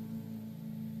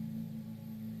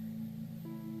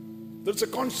 There's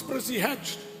a conspiracy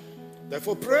hatched.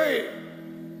 Therefore pray.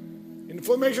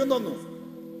 Information തന്നു.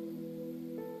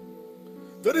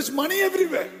 There is money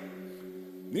everywhere.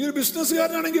 നീ ഒരു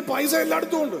ബിസിനസ്സുകാരനാണെങ്കിൽ പൈസ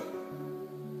എല്ലായിടത്തും ഉണ്ട്.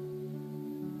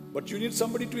 But you need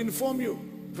somebody to inform you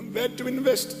where to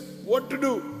invest, what to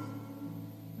do.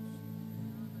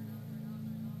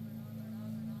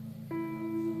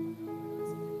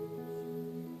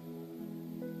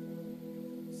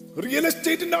 Real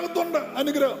എസ്റ്റേറ്റിന്റെ അകത്തുണ്ട്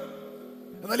അനുഗ്രഹം.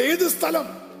 എന്നാൽ ഏത് സ്ഥലം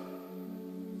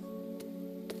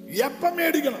എപ്പം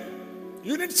മേടിക്കണം?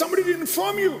 You need somebody to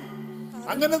inform U.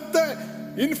 അങ്ങനത്തെ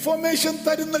ഇൻഫർമേഷൻ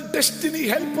തരുന്ന ഡെസ്റ്റിനി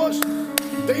ഹെൽപ്പേഴ്സ്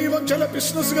ദൈവം ചില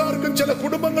ബിസിനസ്സുകാർക്കും ചില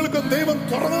കുടുംബങ്ങൾക്കും ദൈവം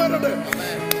തുറന്നു വരട്ടെ.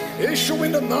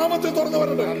 യേശുവിന്റെ നാമത്തിൽ തുറന്നു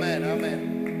വരട്ടെ.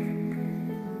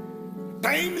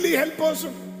 ടൈംലി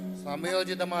ഹെൽപ്പേഴ്സും,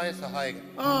 സമയോചിതമായ സഹായകൻ,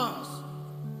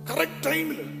 കറക്റ്റ്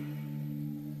ടൈമില്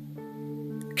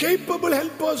കേപ്പബിൾ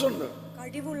ഹെൽപ്പേഴ്സ് ഉണ്ട്,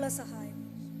 കഴിവുള്ള സഹായം,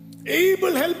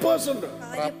 ഏബിൾ ഹെൽപ്പേഴ്സ് ഉണ്ട്,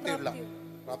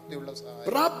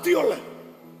 പ്രാപ്തിയുള്ള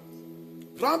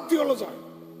സഹായം.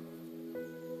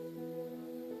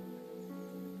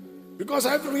 Because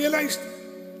I have realized,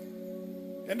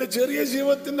 എന്റെ ചെറിയ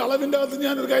ജീവിതത്തിന്റെ അളവിന്റെ അകത്ത്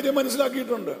ഞാൻ ഒരു കാര്യം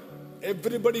മനസ്സിലാക്കിയിട്ടുണ്ട്.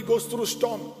 Everybody goes through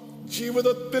storm.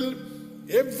 ജീവിതത്തിൽ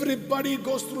everybody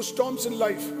goes through storms in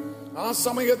life. ആ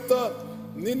സമയത്ത്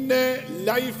നിന്നെ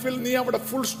ലൈഫിൽ നീ അവിടെ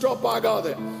ഫുൾ സ്റ്റോപ്പ്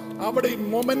ആകാതെ അവിടെ ഈ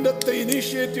മൊമെന്റത്തെ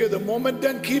ഇനീഷ്യേറ്റ് ചെയ്ത്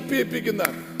മൊമെന്റം കീപ്പ് ചെയ്യിപ്പിക്കുന്ന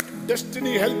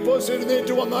ഡെസ്റ്റിനി ഹെൽപ്പേഴ്സ്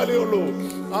എഴുന്നേറ്റ് വന്നാലേ ഉള്ളൂ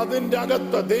അതിന്റെ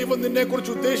അകത്ത് ദൈവം നിന്നെ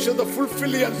കുറിച്ച് ഉദ്ദേശിച്ചത്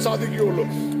ഫുൾഫിൽ ചെയ്യാൻ സാധിക്കുകയുള്ളൂ.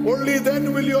 Only then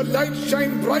will your light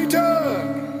shine brighter.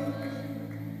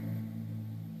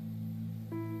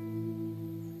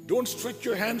 Don't stretch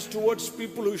your hands towards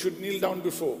people who should kneel down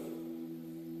before.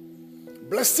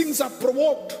 Blessings are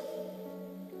provoked.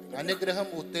 അനുഗ്രഹം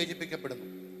ഉത്തേജിപ്പിക്കപ്പെടുന്നു.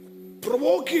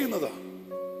 Provoke ചെയ്യുന്നതാ,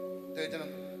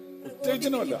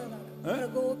 ഉത്തേജനമല്ല.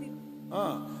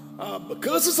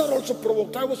 Curses are also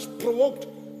provoked. I was provoked.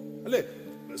 അല്ലേ?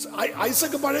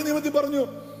 ഐസക് പഴയ നിയമത്തിൽ പറഞ്ഞു,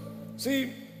 see,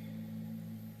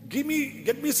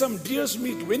 get me some deer's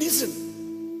meat, venison,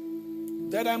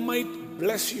 that I might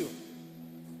bless you.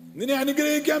 നിന്നെ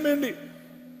അനുഗ്രഹിക്കാൻ വേണ്ടി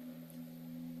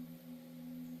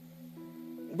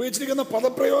ഉപയോഗിച്ചിരിക്കുന്ന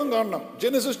പദപ്രയോഗം കാണണം.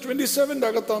 ജെനസിസ് 27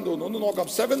 അകത്താന്ന് തോന്നുന്നു. ഒന്ന് നോക്കാം.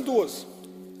 7th verse.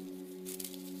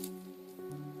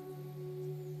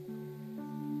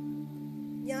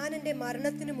 ഞാൻ എന്റെ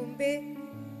മരണത്തിന് മുമ്പേ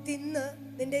തിന്ന്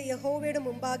നിന്റെ യഹോവയുടെ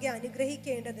മുമ്പാകെ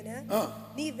അനുഗ്രഹിക്കേണ്ടതിന്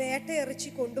നീ വേട്ടയിറച്ചി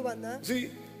കൊണ്ടുവന്ന്. See,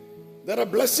 there are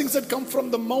blessings that come from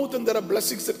the mouth and there are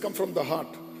blessings that come from the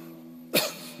heart.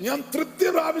 ഞാൻ തൃപ്തി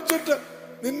പ്രാപിച്ചിട്ട്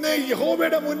നിന്നെ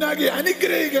യഹോവയുടെ മുന്നാകെ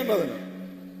അനുഗ്രഹിക്കേണ്ടതിന്.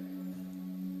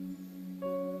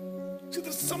 See,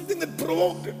 there's something that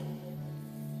provoked it.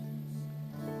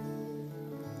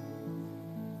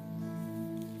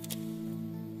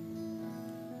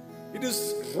 It It is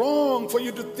wrong for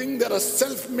you to think there are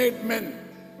self-made men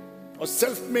or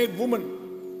self-made women.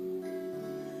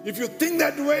 If you think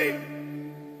that way,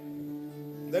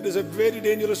 that is a very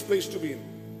dangerous place to be in.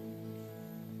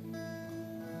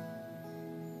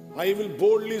 I will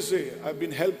boldly say, I've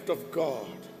been helped of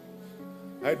God.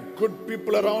 I had good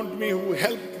people around me who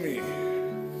helped me.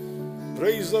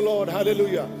 Praise the Lord,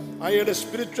 hallelujah. I had a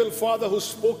spiritual father who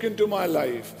spoke into my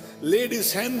life, laid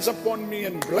his hands upon me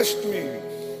and blessed me.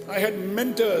 I had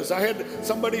mentors. I had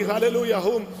somebody, hallelujah,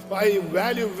 whom I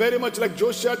value very much, like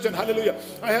Joseph, and hallelujah.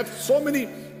 I have so many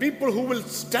people who will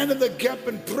stand in the gap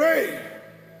and pray.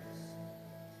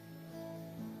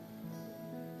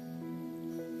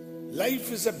 Life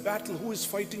is a battle. Who is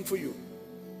fighting for you?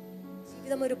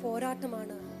 ജീവിതം ഒരു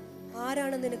പോരാട്ടമാണ്.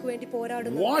 ആരാണ് നിനക്ക് വേണ്ടി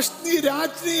പോരാടുന്നത്? വാഷ്ടി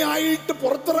രാജ്ഞിയായിട്ട്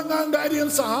പുറത്തിറങ്ങാൻ കാര്യം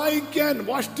സഹായിക്കാൻ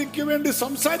വാഷ്ടിക്ക് വേണ്ടി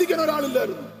സംസാരിക്കാൻ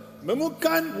ഒരാളില്ലായിരുന്നു.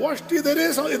 മെമുക്കാൻ വാഷ്ടി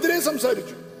എതിരെ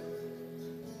സംസാരിച്ചു.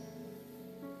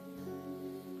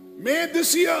 May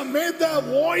this year, may the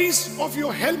voice of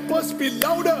your helpers be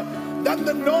louder than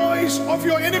the noise of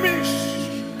your enemies.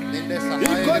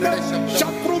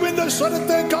 ശത്രുവിന്റെ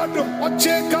സ്വരത്തെക്കാട്ടും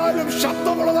ഒച്ചയെക്കാളും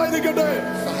ശബ്ദമുള്ളതായിരിക്കട്ടെ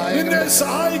നിന്നെ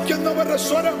സഹായിക്കുന്നവരുടെ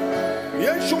സ്വരം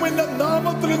യേശുവിന്റെ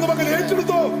നാമത്തിൽ ഇന്ന് പകൽ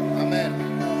ഏറ്റെടുത്തോ.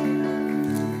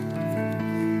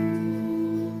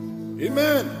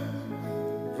 Amen.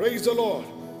 Praise the Lord.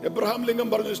 Abraham Lingam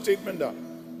പറഞ്ഞ statement,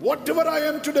 whatever I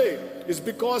am today is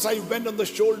because I went on the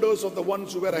shoulders of the ones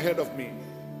who were ahead of me.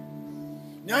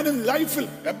 ഞാൻ ലൈഫിൽ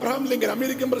എബ്രഹാം ലിങ്കൻ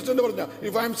അമേരിക്കൻ പ്രസിഡന്റ് പറഞ്ഞ,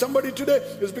 if I am somebody today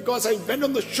is because I went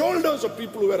on the shoulders of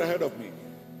people who were ahead of me.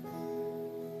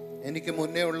 എനിക്ക്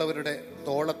മുന്നേ ഉള്ളവരുടെ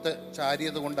തോളത്ത്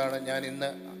ചാരിയത് കൊണ്ടാണ് ഞാൻ ഇന്ന്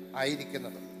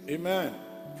ആയിരിക്കുന്നത്. Amen.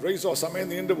 Praise God. സമയം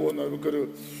നീണ്ടു പോകുന്നു. നമുക്കൊരു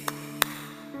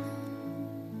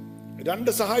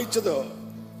രണ്ട് സഹായിച്ചത്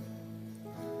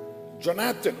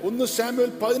ജോനാത്തൻ. 1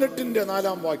 സാമുവേൽ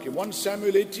 18:4 1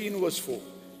 Samuel 18:4.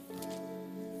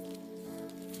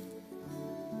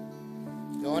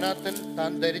 യോനാത്തൻ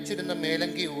താൻ ധരിച്ചിരുന്ന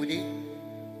മേലങ്കി ഊരി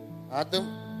അതും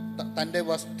തന്റെ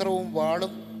വസ്ത്രവും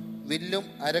വാളും വില്ലും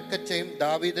അരക്കച്ചയും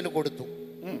ദാവീദിന് കൊടുത്തു.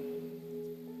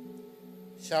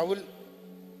 Saul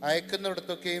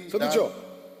അയക്കുന്നിടത്തൊക്കെയും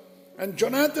And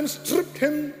Jonathan stripped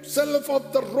himself of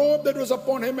the robe that was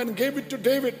upon him and gave it to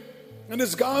David, and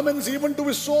his garments, even to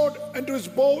his sword and to his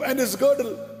bow and his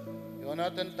girdle.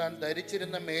 യോനാത്തൻ താൻ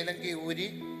ധരിച്ചിരുന്ന മേലങ്കി ഊരി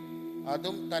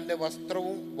അതും തന്റെ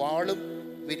വസ്ത്രവും വാളും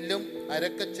വില്ലും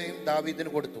അരക്കച്ചയും ദാവീദിന്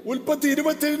കൊടുത്തു. ഉൽപ്പത്തി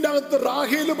 27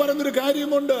 റാഹേല് പറഞ്ഞൊരു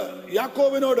കാര്യമുണ്ട്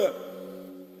യാക്കോബിനോട്.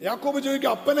 യാക്കോബ്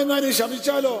ചോദിക്കും, അപ്പനെങ്ങാനും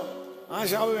ശപിച്ചാലോ ആ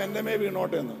ശാപം എന്റെ മേ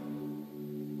വീണോട്ടെ എന്ന്.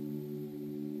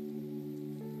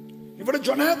 ഇവിടെ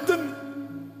ജോനാത്തൻ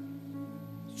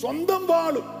സ്വന്തം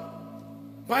വാളും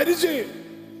പരിചയം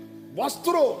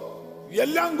വസ്ത്രവും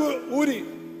എല്ലാം ഊരി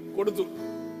കൊടുത്തു.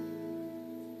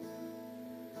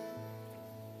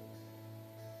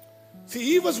 See,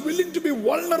 he was willing to be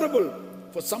vulnerable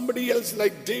for somebody else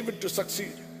like David to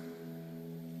succeed.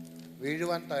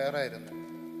 വീഴുവാൻ തയ്യാറായിരുന്നു.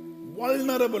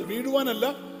 Vulnerable. വീഴുവാനല്ല.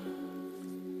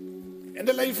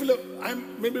 എന്റെ ലൈഫിൽ I am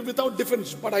maybe without defense,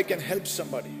 but I can help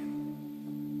somebody.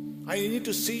 I need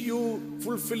to see you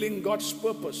fulfilling God's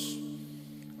purpose.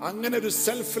 അങ്ങനെ ഒരു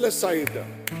selfless ആയിട്ട്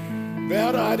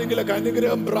വേറെ ആരെങ്കിലും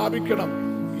അനുഗ്രഹം പ്രാപിക്കണം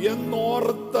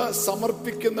എന്നോർത്ത്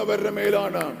സമർപ്പിക്കുന്നവരുടെ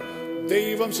മേലാണ്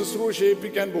ദൈവം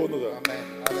ശുശ്രൂഷയിപ്പിക്കാൻ പോകുന്നത്.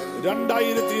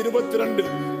 2022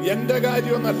 എന്റെ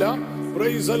കാര്യമൊന്നല്ല.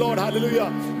 Praise the Lord, hallelujah.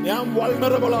 ഞാൻ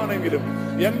വൾണറബിൾ ആണെങ്കിലും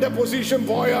എന്റെ പൊസിഷൻ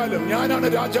പോയാലും ഞാനാണ്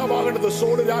രാജാവാകേണ്ടത്.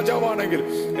 സോള് രാജാവാണെങ്കിൽ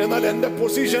എന്നാൽ എന്റെ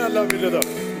പൊസിഷൻ അല്ല വലുത്.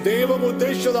 ദൈവം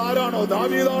ഉദ്ദേശിച്ചത് ആരാണോ,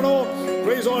 ദാവീദാണോ,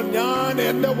 praise the Lord, ഞാൻ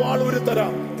എന്റെ വാൾ ഒരു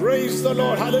തരാം. Praise the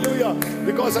Lord, hallelujah.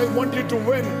 Because I want you to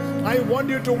win. I want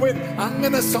you to win.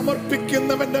 അങ്ങനെ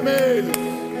സമർപ്പിക്കുന്നവന്റെ മേൽ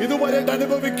ഇതുവരെ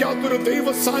അനുഭവിക്കാത്തൊരു ദൈവ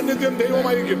സാന്നിധ്യം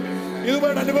ദൈവമായിരിക്കും.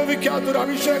 ഇതുവരെ അനുഭവിക്കാത്തൊരു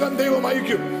അഭിഷേകം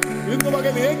ദൈവമായിരിക്കും. ഇന്ന്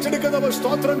മകൻ ഏറ്റെടുക്കുന്നവർ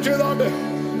സ്തോത്രം ചെയ്താണ്ട്.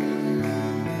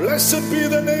 Blessed be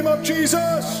the name of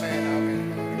Jesus.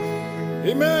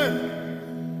 Amen.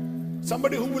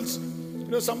 Somebody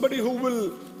who will,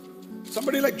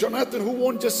 somebody like Jonathan who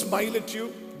won't just smile at you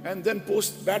and then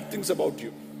post bad things about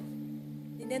you.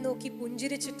 നിന്നെ നോക്കി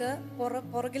പുഞ്ചിരിച്ചിട്ട്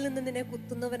പുറകിൽ നിന്ന് നിന്നെ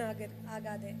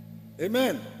കുത്തുന്നവനാകാതെ.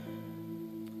 Amen.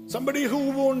 Somebody who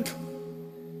won't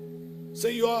say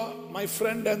you are my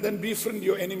friend and then befriend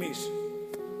your enemies.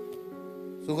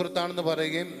 സുഹൃത്താണെന്ന്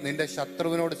പറയുകയും നിന്റെ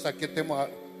ശത്രുവിനോട് സഖ്യത്തെ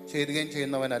ചേരുകയും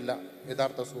ചെയ്യുന്നവനല്ല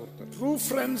യഥാർത്ഥ സുഹൃത്ത്. True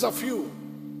friends are few.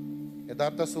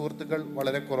 യഥാർത്ഥ സുഹൃത്തുക്കൾ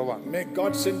വളരെ കുറവാണ്. May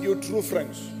God send you true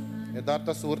friends. യഥാർത്ഥ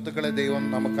സുഹൃത്തുക്കളെ ദൈവം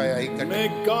നമുക്കായി അയക്കട്ടെ. May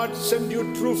God send you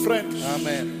true friends.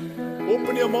 Amen.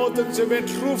 Open your mouth and say, may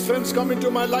true friends come into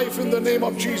my life in the name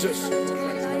of Jesus.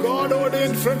 God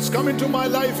ordained friends come into my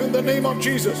life in the name of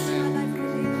Jesus.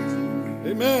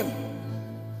 Amen.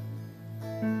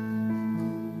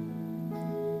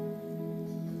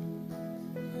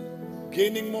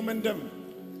 Gaining momentum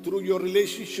through your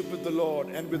relationship with the Lord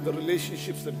and with the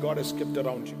relationships that God has kept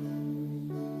around you.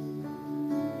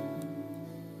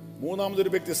 മൂന്നാമതൊരു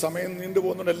വ്യക്തി, സമയം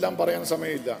നീണ്ടുപോകുന്നുണ്ട്, എല്ലാം പറയാൻ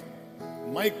സമയമില്ല.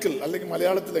 Michael, അല്ലെങ്കിൽ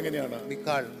മലയാളത്തിൽ എങ്ങനെയാണ്?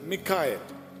 മിഖായൽ.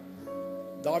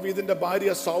 ദാവീദിന്റെ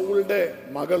ഭാര്യ സൗളിന്റെ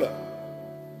മകള്.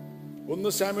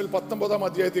 1 ശമൂവേൽ 19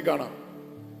 അധ്യായത്തിൽ കാണാം.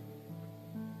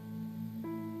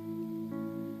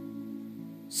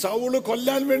 സൗള്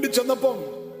കൊല്ലാൻ വേണ്ടി ചെന്നപ്പം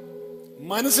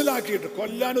മനസ്സിലാക്കിയിട്ട്,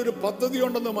 കൊല്ലാൻ ഒരു പദ്ധതി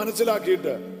ഉണ്ടെന്ന്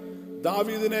മനസ്സിലാക്കിയിട്ട്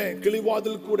ദാവീദിനെ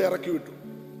കിളിവാതിൽ കൂടെ ഇറക്കി വിട്ടു.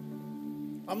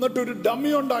 എന്നിട്ടൊരു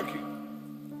ഡമ്മി ഉണ്ടാക്കി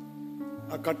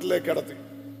ആ കട്ടിലേക്ക് കിടത്തി.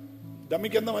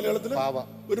 ഡമ്മിക്ക് എന്താ മലയാളത്തിൽ?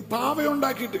 ഒരു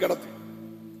പാവയുണ്ടാക്കിയിട്ട് കിടത്തി.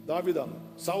 ദാവീദാണ്.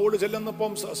 സൗള്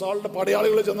ചെല്ലുന്നപ്പം, സൗളിന്റെ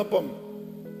പടയാളികൾ ചെന്നപ്പം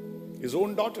his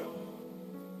own daughter.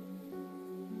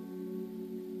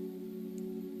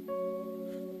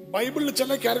 ബൈബിളിൽ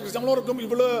ചില ക്യാരക്ടേഴ്സ് നമ്മളോർക്കും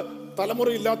ഇവള്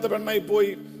തലമുറയില്ലാത്ത പെണ്ണായി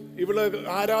പോയി, ഇവള്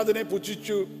ആരാധനയെ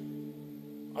പുച്ഛിച്ചു.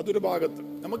 അതൊരു ഭാഗത്ത്.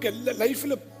 നമുക്ക് എല്ലാ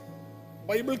ലൈഫിലും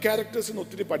ബൈബിൾ ക്യാരക്ടേഴ്സിന്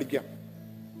ഒത്തിരി പഠിക്കാം.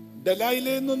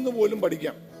 ഡെലൈലയിൽ നിന്ന് പോലും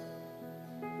പഠിക്കാം.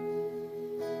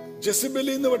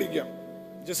 ജെസിബലിൽ നിന്ന് പഠിക്കാം.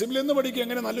 ജെസിബലിൽ നിന്ന് പഠിക്കാം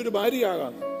എങ്ങനെ നല്ലൊരു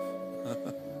ഭാര്യയാകാം.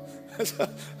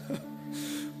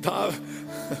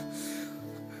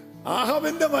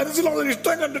 ആഹാബിന്റെ മനസ്സിലുള്ള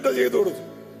ഇഷ്ടം കണ്ടിട്ട് ചെയ്തു കൊടുത്തു.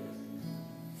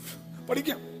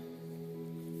 പഠിക്കാം.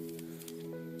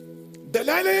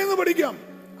 ഡെലൈലയിൽ നിന്ന് പഠിക്കാം.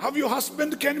 How your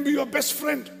husband can be your best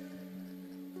friend.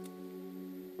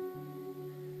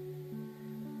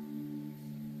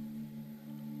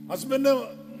 Husband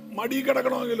മടി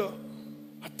കിടക്കണമെങ്കിലോ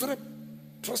അത്ര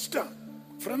ട്രസ്റ്റാ,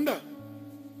 ഫ്രണ്ടാ.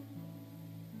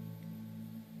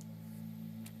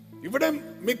 ഇവിടെ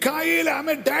മിഖായേൽ, I'm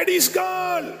a daddy's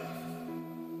girl.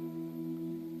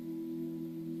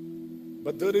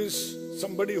 But there is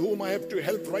somebody whom I have to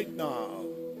help right now.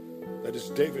 That is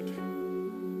David.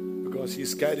 Because he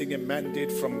is carrying a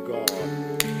mandate from God.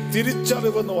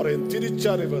 തിരിച്ചറിവ് എന്ന് പറയും.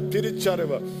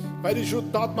 തിരിച്ചറിവ്.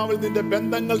 പരിശുദ്ധാത്മാവിൽ നിന്റെ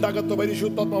ബന്ധങ്ങളുടെ അകത്ത്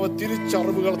പരിശുദ്ധാത്മാവ്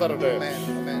തിരിച്ചറിവുകൾ തരട്ടെ.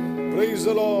 Praise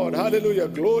the Lord. Hallelujah.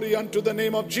 Glory unto the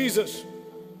name of Jesus.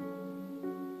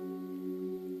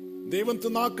 ദൈവം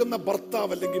തിന്നാക്കുന്ന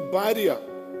ഭർത്താവ് അല്ലെങ്കിൽ ഭാര്യ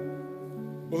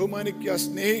ബഹുമാനിക്കുക,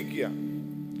 സ്നേഹിക്കുക.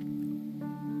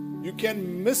 You can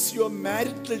miss your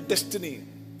marital destiny,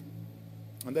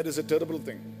 and that is a terrible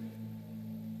thing.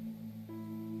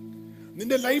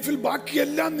 നിന്റെ ലൈഫിൽ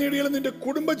ബാക്കിയെല്ലാം നേടിയാലും നിന്റെ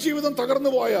കുടുംബജീവിതം തകർന്നു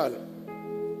പോയാൽ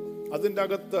അതിൻ്റെ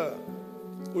അകത്ത്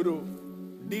ഒരു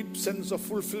ഡീപ് സെൻസ് ഓഫ്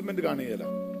ഫുൾഫിൽമെന്റ് കാണുകയില്ല.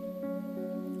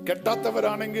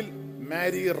 കെട്ടാത്തവരാണെങ്കിൽ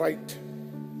marry right.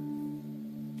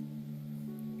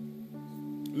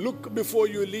 Look before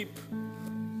you leap.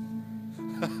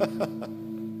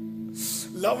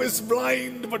 Love is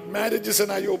blind, but marriage is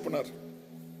an eye opener.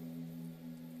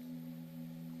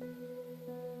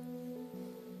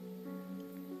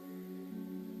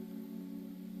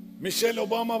 Michel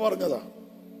Obama പറഞ്ഞതാ,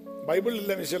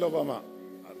 ബൈബിളിലില്ല Michel Obama.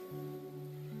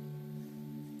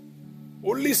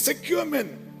 Only secure men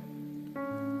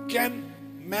can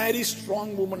marry strong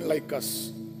women like us.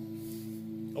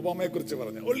 ഒബാമയെ കുറിച്ച്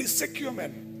പറഞ്ഞു. Only secure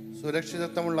men.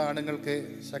 സുരക്ഷിതത്വമുള്ള ആണുങ്ങൾക്ക്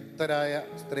ശക്തരായ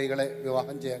സ്ത്രീകളെ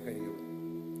വിവാഹം ചെയ്യാൻ കഴിയും.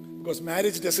 Because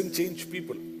marriage doesn't change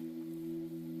people.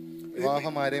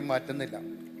 വിവാഹം ആരെയും മാറ്റുന്നില്ല.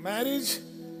 മാരേജ്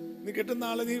നീ കിട്ടുന്ന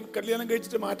ആളെ നീ കല്യാണം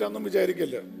കഴിച്ചിട്ട് മാറ്റാമെന്നും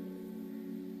വിചാരിക്കല്ല.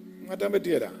 മാറ്റാൻ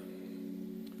പറ്റിയല്ല.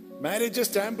 Marriage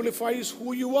just amplifies who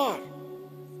you are.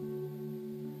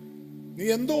 നീ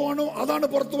എന്തോ ആണോ അതാണ്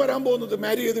പുറത്തു വരാൻ പോകുന്നത്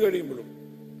മാരി ചെയ്ത് കഴിയുമ്പോഴും.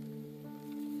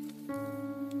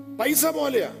 പൈസ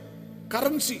പോലെയാ,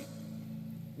 കറൻസി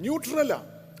ന്യൂട്രലാ,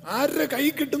 ആരുടെ കൈ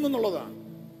കിട്ടുന്നുള്ളതാണ്.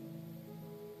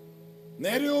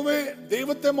 നേരെയോവേ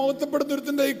ദൈവത്തെ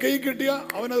മഹത്വപ്പെടുത്തുന്നതിന്റെ കൈ കിട്ടിയ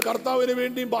അവനത് കർത്താവിന്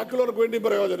വേണ്ടിയും ബാക്കിയുള്ളവർക്ക് വേണ്ടിയും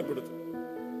പ്രയോജനപ്പെടുത്തും.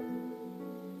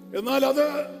 എന്നാൽ അത്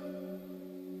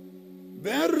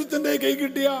വേറൊരുത്തിന്റെ കൈ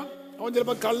കിട്ടിയ അവൻ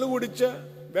ചിലപ്പോൾ കള്ളു കുടിച്ച്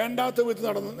വേണ്ടാത്ത വിധത്തിൽ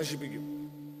നടന്ന് നശിപ്പിക്കും.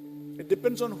 It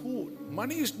depends on who.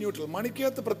 Money is neutral.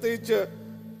 മണിക്കകത്ത് പ്രത്യേകിച്ച്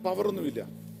പവറൊന്നുമില്ല,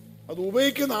 അത്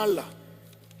ഉപയോഗിക്കുന്ന ആളില്ല.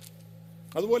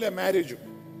 അതുപോലെ മാരേജും.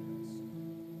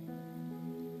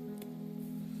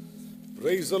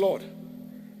 Praise the Lord.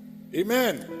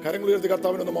 ആമേൻ. കരങ്ങൾ ഉയർത്തി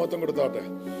കർത്താവിനൊന്ന് മഹത്വം കൊടുത്താട്ടെ.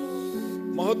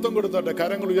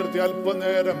 കരങ്ങൾ ഉയർത്തി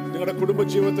അല്പനേരം നിങ്ങളുടെ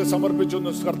കുടുംബജീവിതത്തെ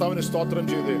സമർപ്പിച്ചൊന്ന് കർത്താവിന് സ്തോത്രം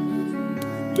ചെയ്തേ.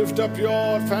 Lift up your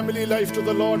family life to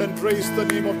the Lord and praise the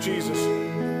name of Jesus.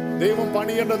 ദൈവം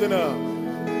പണിയേണ്ടതിന്,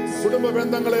 കുടുംബ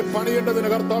ബന്ധങ്ങളെ പണിയേണ്ടതിന്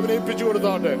കർത്താവിനെ ഏൽപ്പിച്ചു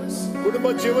കൊടുത്താട്ടെ. കുടുംബ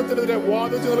ജീവിതത്തിനെതിരെ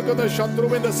വാദിച്ചു നിൽക്കുന്ന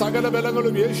ശത്രുവിന്റെ സകല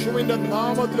ബലങ്ങളും യേശുവിന്റെ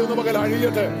നാമത്തിൽ ഒന്ന് പകൽ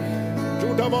അഴിയട്ടെ.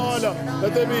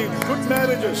 Let there be good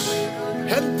marriages,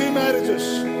 healthy marriages,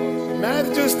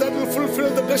 Marriages that will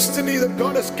fulfill the destiny that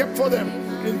God has kept for them.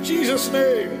 In Jesus'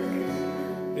 name.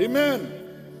 Amen.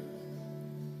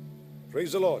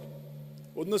 Praise the Lord.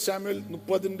 1 Samuel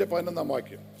 30:11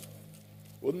 വാക്യം.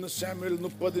 1 Samuel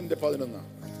 30:11.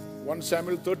 1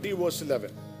 Samuel 30 verse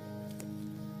 11.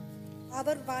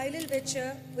 അവർ വയലിൽ വെച്ച്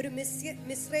ഒരു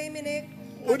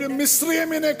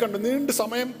മിസ്രയീമിനെ കണ്ടു. നീണ്ട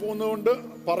സമയം പോകുന്നതുകൊണ്ട്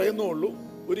പറയുന്നുള്ളൂ.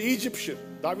 ഒരു ഈജിപ്ഷ്യൻ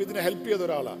ദാവീദിനെ ഹെൽപ്പ് ചെയ്ത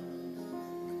ഒരാളാണ്.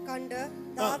 കണ്ട്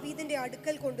ദാവീദിന്റെ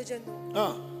അടുക്കൽ കൊണ്ടുചെന്നു.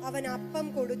 അവൻ അപ്പം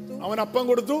കൊടുത്തു.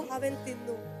 അവൻ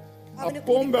തിന്നു.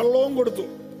 അപ്പവും വെള്ളവും കൊടുത്തു.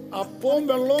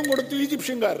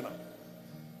 ഈജിപ്ഷ്യൻകാരനാണ്.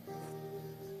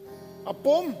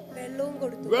 അപ്പവും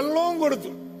വെള്ളവും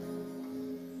കൊടുത്തു.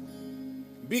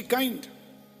 Be kind.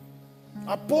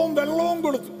 അപ്പവും വെള്ളവും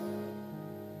കൊടുത്തു.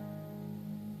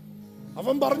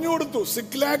 അവൻ പറഞ്ഞു കൊടുത്തു,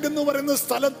 സിക്ലാഗ് എന്ന് പറയുന്ന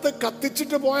സ്ഥലത്ത്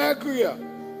കത്തിച്ചിട്ട് പോയാക്കുക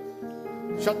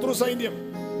ശത്രു സൈന്യം.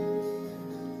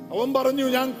 അവൻ പറഞ്ഞു,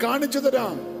 ഞാൻ കാണിച്ചു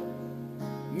തരാം,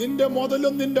 നിന്റെ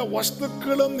മുതലും നിന്റെ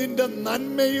വസ്തുക്കളും നിന്റെ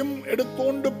നന്മയും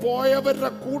എടുത്തോണ്ട്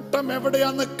പോയവരുടെ കൂട്ടം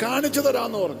എവിടെയാന്ന് കാണിച്ചു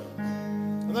തരാന്ന് പറഞ്ഞു.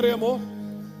 എന്നറിയാമോ,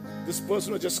 this person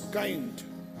was just kind.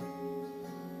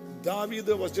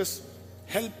 ദാവീദ് was just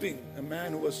helping a man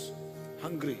who was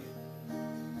hungry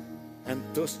and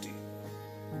thirsty.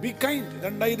 Be kind.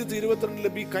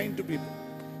 2022 be kind to people.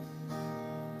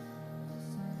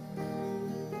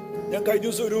 ഞാൻ കഴിഞ്ഞ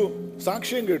ദിവസം ഒരു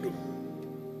സാക്ഷ്യം കേട്ടു.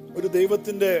 ഒരു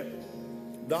ദൈവത്തിന്റെ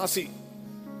ദാസി,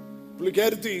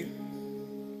 പുള്ളിക്കാരത്തി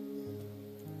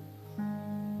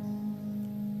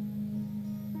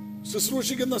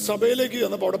ശുശ്രൂഷിക്കുന്ന സഭയിലേക്ക്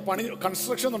ചെന്നപ്പോൾ അവിടെ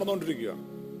കൺസ്ട്രക്ഷൻ നടന്നുകൊണ്ടിരിക്കുക.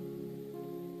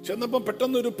 ചെന്നപ്പോ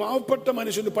പെട്ടെന്ന് ഒരു പാവപ്പെട്ട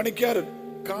മനുഷ്യൻ, പണിക്കാരൻ,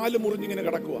 കാല് മുറിഞ്ഞിങ്ങനെ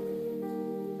കിടക്കുക.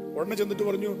 ഉടനെ ചെന്നിട്ട്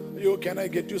പറഞ്ഞു, അയ്യോ, can I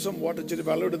get you some water, ഇച്ചിരി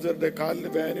വെള്ളം എടുത്തിട്ട്, കാലിന്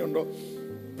വേദനയുണ്ടോ,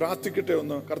 പ്രാർത്ഥിക്കട്ടെ,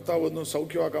 ഒന്ന് കർത്താവ് ഒന്ന്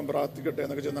സൗഖ്യമാക്കാൻ പ്രാർത്ഥിക്കട്ടെ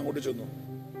എന്നൊക്കെ ചെന്ന് അങ്ങോട്ട് ചെന്നു.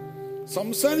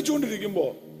 സംസാരിച്ചുകൊണ്ടിരിക്കുമ്പോ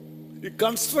ഈ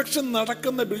കൺസ്ട്രക്ഷൻ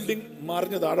നടക്കുന്ന ബിൽഡിംഗ്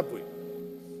മറിഞ്ഞ് താഴെ പോയി.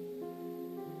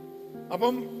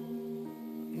 അപ്പം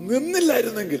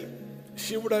നിന്നില്ലായിരുന്നെങ്കിൽ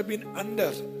she would have been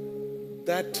under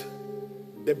that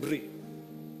debris.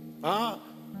 ആ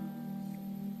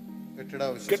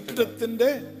കെട്ടിടത്തിന്റെ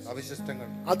അവശിഷ്ടങ്ങൾ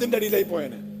അതിന്റെ അടിയിലായി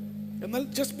പോയന്. എന്നാൽ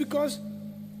just because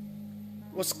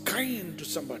was kind to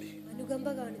somebody, അനുകമ്പ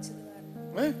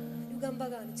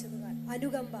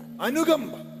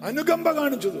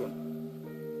കാണിച്ചത്.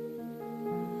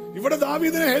 ഇവിടെ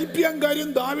ദാവീദിനെ ഹെൽപ്പ് ചെയ്യാൻ കാര്യം,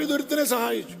 ദാവീദ് ഒരുത്തനെ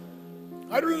സഹായിച്ചു.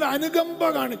 ആരുള്ള അനുകമ്പ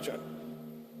കാണിച്ചാൽ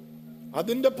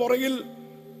അതിന്റെ പുറകിൽ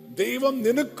ദൈവം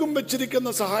നിനക്കും വെച്ചിരിക്കുന്ന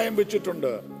സഹായം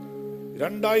വെച്ചിട്ടുണ്ട്.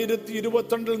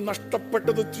 2022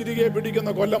 നഷ്ടപ്പെട്ടത് തിരികെ പിടിക്കുന്ന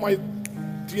കൊല്ലമായി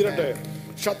തീരട്ടെ.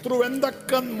 ശത്രു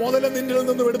എന്തൊക്കെ മുതല നിന്നിൽ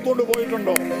നിന്നും എടുത്തുകൊണ്ട്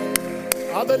പോയിട്ടുണ്ടോ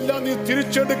അതെല്ലാം നീ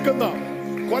തിരിച്ചെടുക്കുന്ന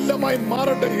കൊല്ലമായി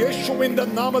മാറട്ടെ യേശുവിന്റെ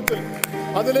നാമത്തിൽ.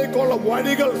 അതിലേക്കുള്ള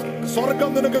വഴികൾ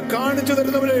സ്വർഗം നിനക്ക് കാണിച്ചു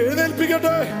തരുന്നവരെ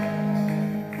എഴുന്നേൽപ്പിക്കട്ടെ.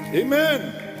 ആമേൻ,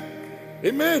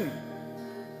 ആമേൻ.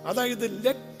 അതായത്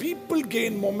let people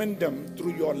gain momentum through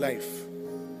your life.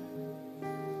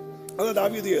 അതാ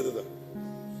ദാവീദ് ചെയ്തത്.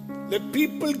 Let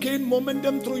people gain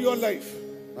momentum through your life.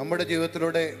 നമ്മുടെ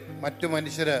ജീവിതത്തിലൂടെ മറ്റു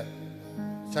മനുഷ്യര്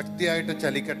ശക്തിയായിട്ട്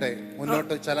ചലിക്കട്ടെ,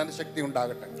 മുന്നോട്ട് ചലന ശക്തി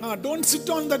ഉണ്ടാകട്ടെ. Don't sit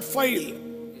on that file.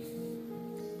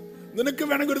 നിനക്ക്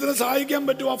വേണമെങ്കിൽ ഒരുത്തനെ സഹായിക്കാൻ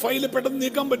പറ്റും, ആ ഫയൽ പെട്ടെന്ന്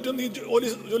നീക്കാൻ പറ്റും നീ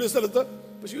ജോലി സ്ഥലത്ത്.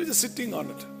 But you are just sitting on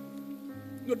it.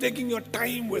 You are taking your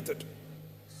time with it.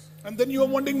 And then you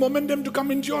are wanting momentum to come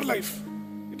into your life.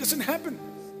 It doesn't happen.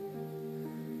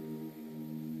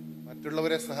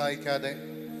 മറ്റുള്ളവരെ സഹായിക്കാതെ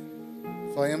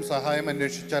സ്വയം സഹായം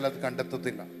അന്വേഷിച്ചാൽ അത്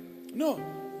കണ്ടെത്തത്തില്ല. നോ,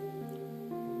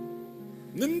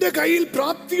 നിന്റെ കയ്യിൽ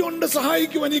പ്രാപ്തിയുണ്ട്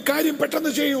സഹായിക്കുവാൻ, ഈ കാര്യം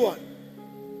പെട്ടെന്ന് ചെയ്യുവാൻ.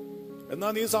 എന്നാ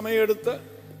നീ സമയമെടുത്ത്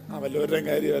വല്ലവരുടെയും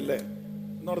കാര്യമല്ലേ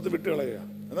എന്നോർത്ത് വിട്ടുകളയുക.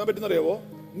 എന്നാ പറ്റുന്നറിയാവോ,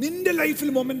 നിന്റെ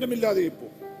ലൈഫിൽ മൊമെന്റം ഇല്ലാതെ ഇപ്പോ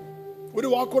ഒരു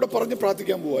വാക്കൂടെ പറഞ്ഞ്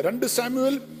പ്രാർത്ഥിക്കാൻ പോവാ. 2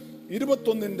 സാമുവേൽ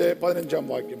 21:15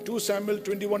 വാക്യം. 2 സാമുവേൽ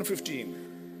 21:15.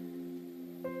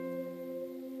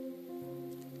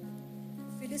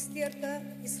 ഫിലിസ്ത്യർക്ക്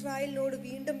ഇസ്രായേലിനോട്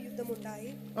വീണ്ടും യുദ്ധമുണ്ടായി.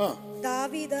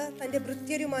 ദാവീദ് തന്റെ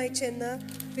ഭൃത്യരുമായി ചെന്ന്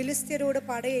ഫിലിസ്ത്യരോട്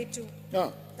പടയേറ്റു.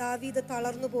 ദാവീദ്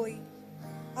തളർന്നുപോയി.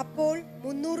 അപ്പോൾ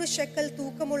 300 ഷെക്കൽ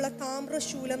തൂക്കമുള്ള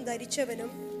താമ്രശൂലം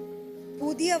ധരിച്ചവനും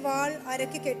പുതിയ വാൾ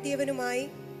അരക്ക് കെട്ടിയവനുമായി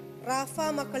റാഫ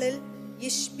മക്കളിൽ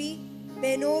യിഷ്ബി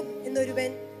ബെനോബ്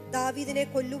എന്നൊരുവൻ ദാവീദിനെ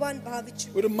കൊല്ലുവാൻ ഭാവിച്ചു.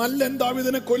 ഒരു മല്ലൻ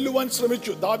ദാവീദിനെ കൊല്ലുവാൻ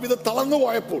ശ്രമിച്ചു. ദാവീദ് തളർന്നു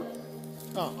പോയപ്പോൾ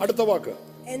അടുത്ത വാക്ക്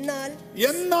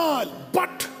എന്നാൽ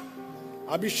ബട്ട്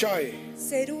അബിഷായ്,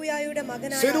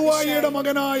 സെരൂയയുടെ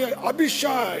മകനായ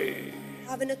അബിഷായ്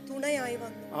അവന്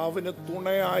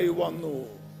തുണയായി വന്നു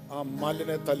ആ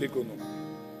മല്ലനെ തല്ലിക്കൊന്നു.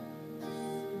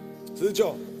 ശ്രദ്ധിച്ചോ,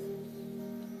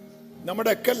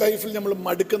 നമ്മുടെ ഒക്കെ ലൈഫിൽ നമ്മൾ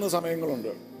മടുക്കുന്ന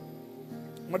സമയങ്ങളുണ്ട്.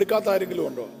 മടുക്കാത്ത ആരെങ്കിലും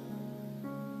ഉണ്ടോ?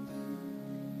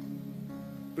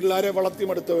 പിള്ളേരെ വളർത്തി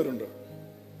മടുത്തവരുണ്ട്,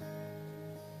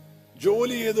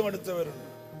 ജോലി ചെയ്ത് മടുത്തവരുണ്ട്,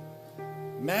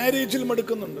 മാരേജിൽ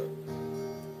മടുക്കുന്നുണ്ട്.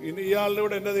 ഇനി ഇയാളുടെ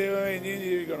കൂടെ എന്റെ ദൈവമേ ഇനിയും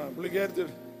ജീവിക്കണം, പുള്ളിക്കാരത്തിൽ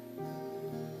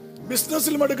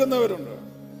ബിസിനസ്സിൽ മടുക്കുന്നവരുണ്ട്.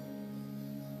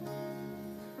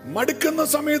 മടുക്കുന്ന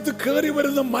സമയത്ത് കയറി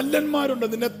വരുന്ന മല്ലന്മാരുണ്ട്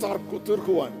നിന്നെ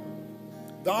തീർക്കുവാൻ.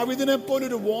 ദാവീദിനെ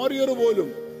പോലൊരു വാരിയർ പോലും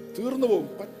തീർന്നു പോകും,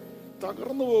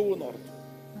 തകർന്നു പോകുമെന്ന് ഓർത്തു.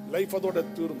 ലൈഫ് അതോടെ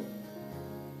തീർന്നു.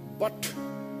 ബട്ട്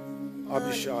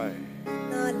അഭിഷായ്,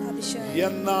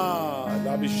 എന്നാൽ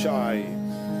അഭിഷായ്,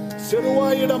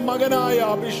 സെറുവായിയുടെ മകനായ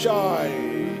അഭിഷായ്,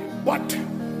 ബട്ട്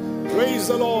പ്രൈസ്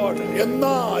ദി ലോർഡ്,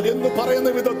 എന്നാൽ എന്ന് പറയുന്ന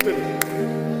വിധത്തിൽ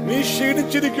നീ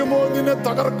ക്ഷീണിച്ചിരിക്കുമ്പോൾ നിന്നെ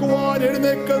തകർക്കുവാൻ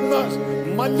എഴുന്നേൽക്കുന്ന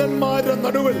മല്ലന്മാരുടെ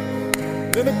നടുവിൽ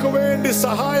നിനക്ക് വേണ്ടി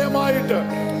സഹായമായിട്ട്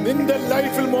നിന്റെ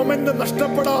ലൈഫിൽ മൊമെന്റം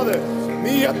നഷ്ടപ്പെടാതെ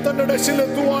നീ എത്തേണ്ട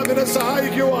ഡെസ്റ്റിനെത്തുവാൻ നിന്നെ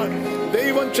സഹായിക്കുവാൻ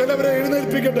ദൈവം ചിലവരെ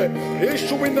എഴുന്നേൽപ്പിക്കട്ടെ.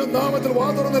 യേശുവിന്റെ നാമത്തിൽ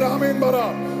വാതുറന്ന് ആമേൻ പറ.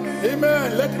 Amen.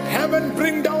 Let heaven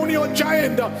bring down your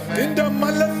giant. നിന്റെ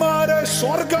മല്ലന്മാരെ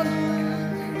സ്വർഗ്ഗം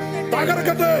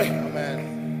തകർക്കട്ടെ.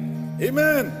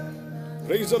 Amen.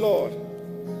 Praise the Lord.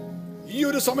 ഈ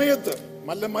ഒരു സമയത്ത്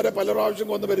മല്ലന്മാരെ പല പ്രാവശ്യം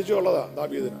കൊന്ന് പരിചയമുള്ളതാ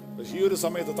ദാവീദിന്. പക്ഷെ ഈ ഒരു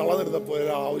സമയത്ത് തളർന്നിരുന്നപ്പോൾ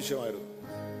ഒരാവശ്യമായിരുന്നു,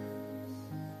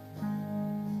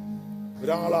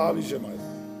 ഒരാളാവശ്യമായിരുന്നു.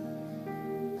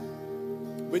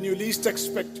 When you least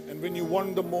expect and when you want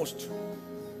the most,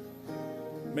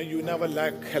 may you never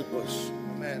lack helpers.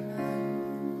 Amen.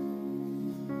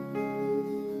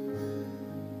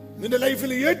 നിന്റെ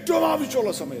ലൈഫിൽ ഏറ്റവും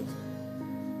ആവശ്യമുള്ള സമയത്ത്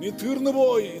നീ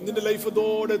തീർന്നുപോയി, നിന്റെ ലൈഫ്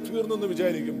അതോടെ തീർന്നെന്ന്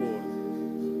വിചാരിക്കുമ്പോൾ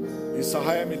നീ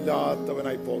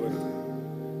സഹായമില്ലാത്തവനായി പോകരുത്.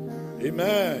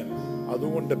 ആമേൻ.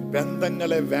 അതുകൊണ്ട്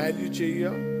ബന്ധങ്ങളെ വാല്യൂ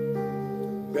ചെയ്യുക,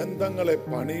 ബന്ധങ്ങളെ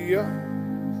പണിയുക,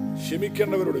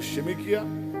 ക്ഷമിക്കേണ്ടവരോട് ക്ഷമിക്കുക,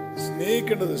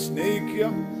 സ്നേഹിക്കേണ്ടത് സ്നേഹിക്കുക.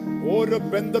 ഓരോ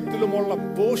ബന്ധത്തിലുമുള്ള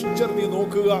പോസ്ചർ നീ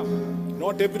നോക്കുക.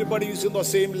 Not everybody is in the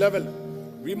same level.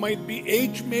 We might be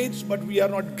age mates, but we are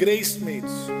not grace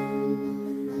mates.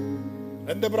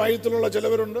 എന്റെ പ്രായത്തിലുള്ള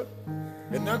ചിലവരുണ്ട്,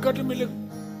 എന്നെക്കാട്ടും വലിയ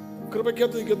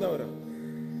കൃപയ്ക്കകത്ത് നിൽക്കുന്നവരാ.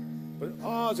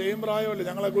 സെയിം പ്രായമല്ലേ,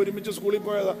 ഞങ്ങളൊക്കെ ഒരുമിച്ച് സ്കൂളിൽ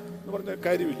പോയതാ എന്ന് പറഞ്ഞ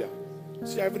കാര്യമില്ല.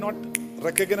 See, I have not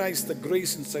recognized the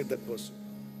grace inside that person.